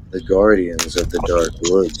 the guardians of the dark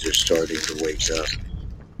woods are starting to wake up.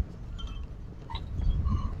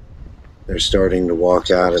 They're starting to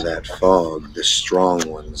walk out of that fog. The strong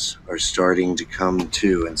ones are starting to come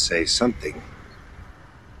to and say something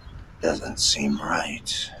doesn't seem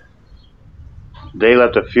right. They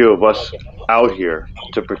left a few of us out here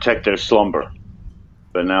to protect their slumber.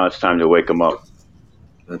 But now it's time to wake them up.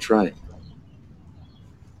 That's right.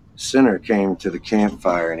 Sinner came to the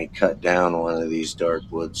campfire and he cut down one of these dark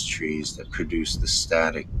woods trees that produce the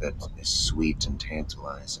static that is sweet and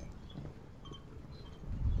tantalizing.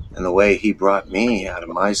 And the way he brought me out of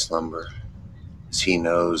my slumber is he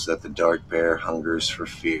knows that the dark bear hungers for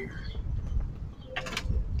fear.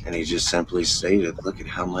 And he just simply stated, look at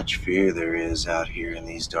how much fear there is out here in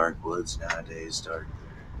these dark woods nowadays, dark bear.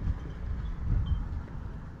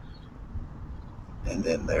 And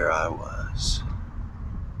then there I was.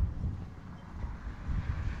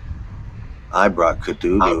 I brought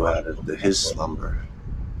Cthulhu out of his slumber.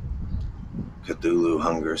 Cthulhu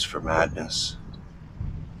hungers for madness.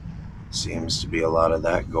 Seems to be a lot of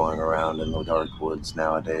that going around in the dark woods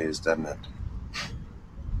nowadays, doesn't it?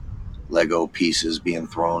 Lego pieces being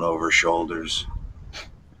thrown over shoulders.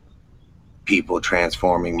 People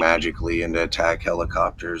transforming magically into attack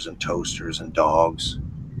helicopters and toasters and dogs.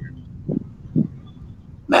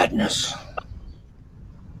 Madness.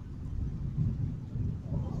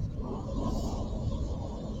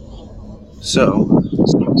 So,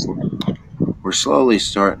 we're slowly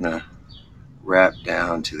starting to wrap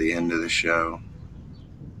down to the end of the show.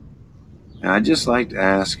 And I'd just like to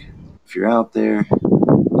ask, if you're out there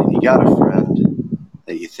and you got a friend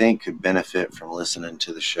that you think could benefit from listening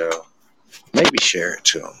to the show, maybe share it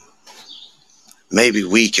to them. Maybe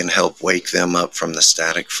we can help wake them up from the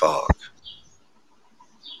static fog.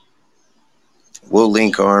 We'll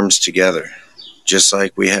link arms together, just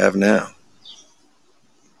like we have now.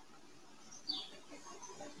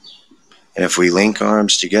 And if we link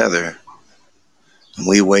arms together, and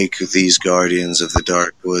we wake these guardians of the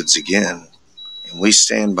dark woods again, and we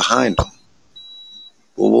stand behind them,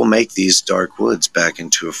 well, we'll make these dark woods back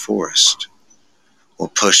into a forest. We'll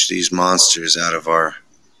push these monsters out of our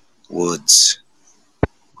woods.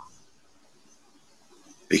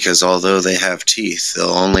 Because although they have teeth, they'll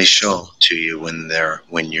only show to you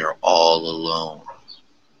when you're all alone.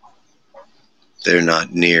 They're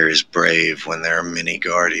not near as brave when there are many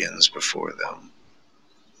guardians before them.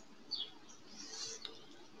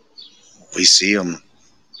 We see them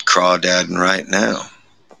crawdadding right now.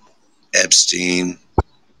 Epstein,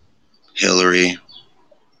 Hillary,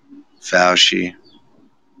 Fauci,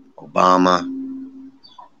 Obama,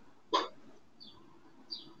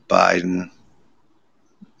 Biden,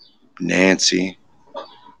 Nancy,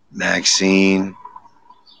 Maxine.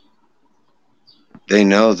 They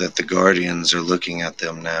know that the guardians are looking at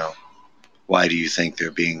them now. Why do you think they're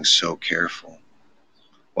being so careful?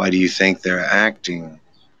 Why do you think they're acting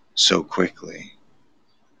so quickly?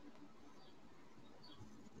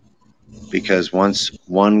 Because once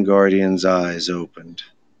one guardian's eyes opened,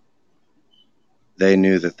 they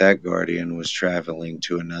knew that that guardian was traveling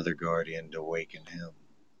to another guardian to awaken him.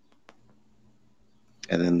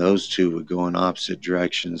 And then those two would go in opposite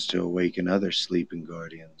directions to awaken other sleeping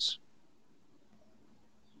guardians.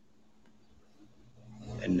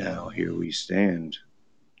 And now here we stand.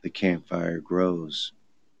 The campfire grows.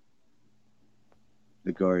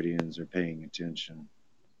 The guardians are paying attention.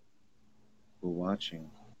 We're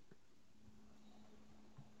watching.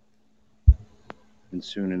 And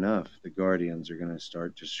soon enough, the guardians are going to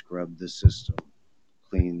start to scrub the system,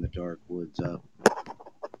 clean the dark woods up.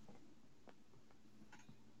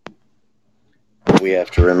 We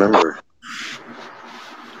have to remember,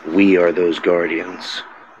 we are those guardians.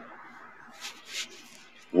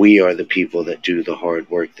 We are the people that do the hard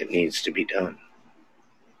work that needs to be done.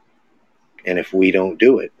 And if we don't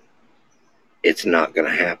do it, it's not going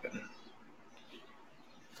to happen.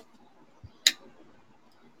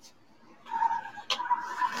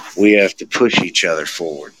 We have to push each other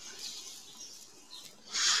forward.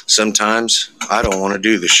 Sometimes I don't want to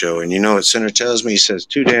do the show, and you know what Senator tells me? He says,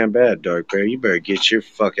 too damn bad, Dark Bear. You better get your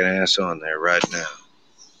fucking ass on there right now.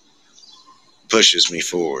 Pushes me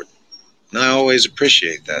forward. And I always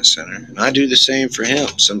appreciate that, Senator. And I do the same for him.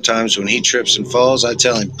 Sometimes when he trips and falls, I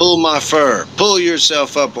tell him, pull my fur. Pull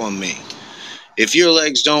yourself up on me. If your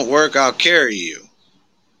legs don't work, I'll carry you.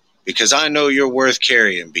 Because I know you're worth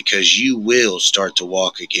carrying, because you will start to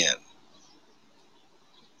walk again.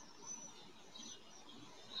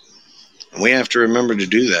 And we have to remember to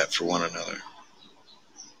do that for one another.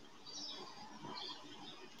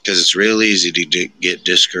 Because it's real easy to get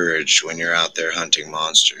discouraged when you're out there hunting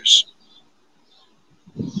monsters.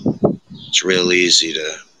 It's real easy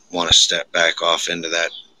to want to step back off into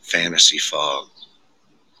that fantasy fog.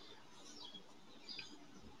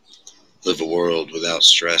 Live a world without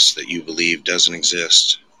stress that you believe doesn't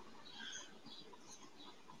exist.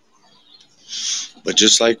 But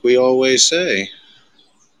just like we always say,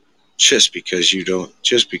 just because you don't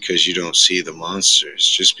see the monsters,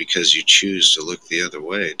 just because you choose to look the other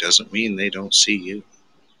way, doesn't mean they don't see you.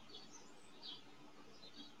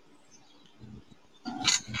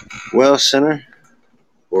 Well, Sinner,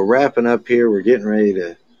 we're wrapping up here. We're getting ready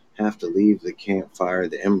to have to leave the campfire.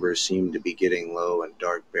 The embers seem to be getting low, and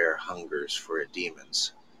Dark Bear hungers for a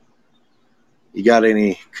demons. You got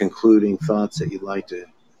any concluding thoughts that you'd like to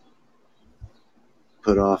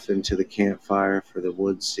put off into the campfire for the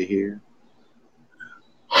woods to hear?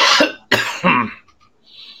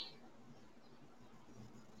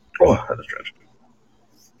 Oh, that is tragic.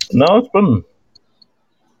 No, it's been.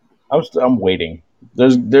 I'm waiting.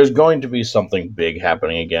 There's going to be something big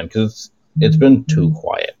happening again because it's been too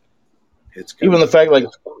quiet. Even the fact, like,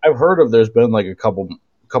 I've heard of there's been like a couple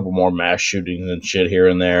more mass shootings and shit here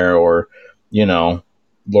and there, or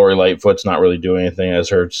Lori Lightfoot's not really doing anything as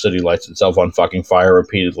her city lights itself on fucking fire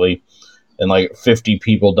repeatedly, and like 50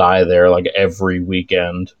 people die there like every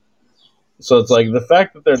weekend. So it's like the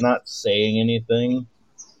fact that they're not saying anything,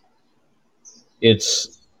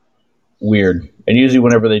 it's weird. And usually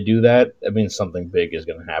whenever they do that, that means something big is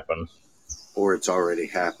going to happen. Or it's already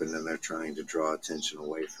happened and they're trying to draw attention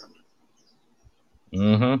away from it.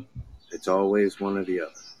 Mm-hmm. It's always one or the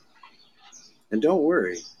other. And don't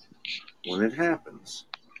worry, when it happens,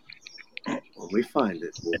 when we find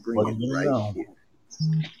it, we'll bring it right here.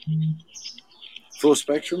 Full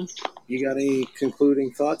Spectrum, you got any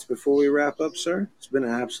concluding thoughts before we wrap up, sir? It's been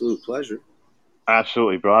an absolute pleasure.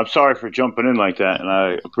 Absolutely, bro. I'm sorry for jumping in like that, and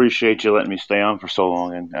I appreciate you letting me stay on for so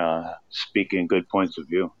long and speaking good points of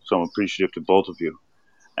view. So I'm appreciative to both of you.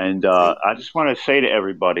 And I just want to say to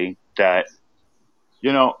everybody that,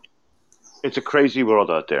 it's a crazy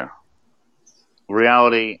world out there.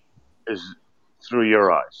 Reality is through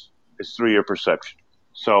your eyes. It's through your perception.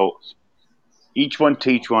 So each one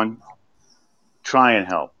teach one. Try and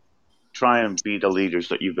help. Try and be the leaders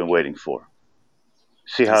that you've been waiting for.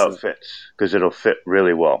 See how it fits, because it'll fit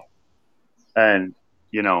really well. And,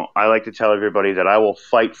 I like to tell everybody that I will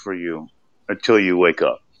fight for you until you wake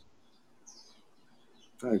up.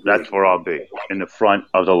 That's where I'll be, in the front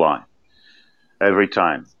of the line. Every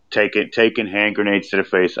time. Taking hand grenades to the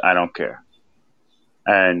face, I don't care.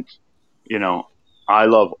 And, I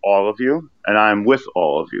love all of you, and I'm with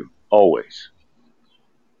all of you, always.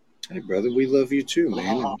 Hey, brother, we love you too,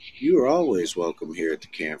 man. And you are always welcome here at the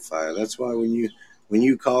campfire. That's why when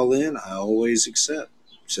you call in, I always accept.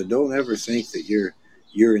 So don't ever think that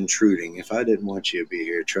you're intruding. If I didn't want you to be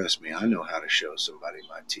here, trust me, I know how to show somebody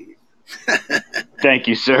my teeth. Thank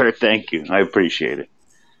you, sir. Thank you. I appreciate it.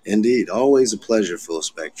 Indeed. Always a pleasure, Full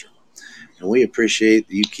Spectrum. And we appreciate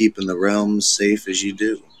you keeping the realms safe as you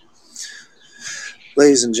do.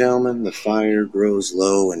 Ladies and gentlemen, the fire grows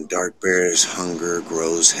low and Dark Bear's hunger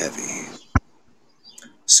grows heavy.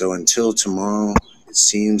 So until tomorrow, it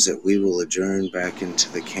seems that we will adjourn back into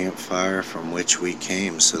the campfire from which we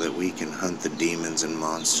came so that we can hunt the demons and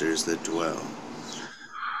monsters that dwell.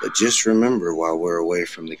 But just remember, while we're away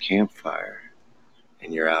from the campfire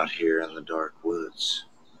and you're out here in the dark woods,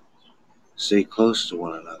 stay close to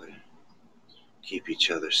one another. Keep each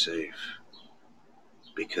other safe,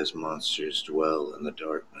 because monsters dwell in the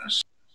darkness.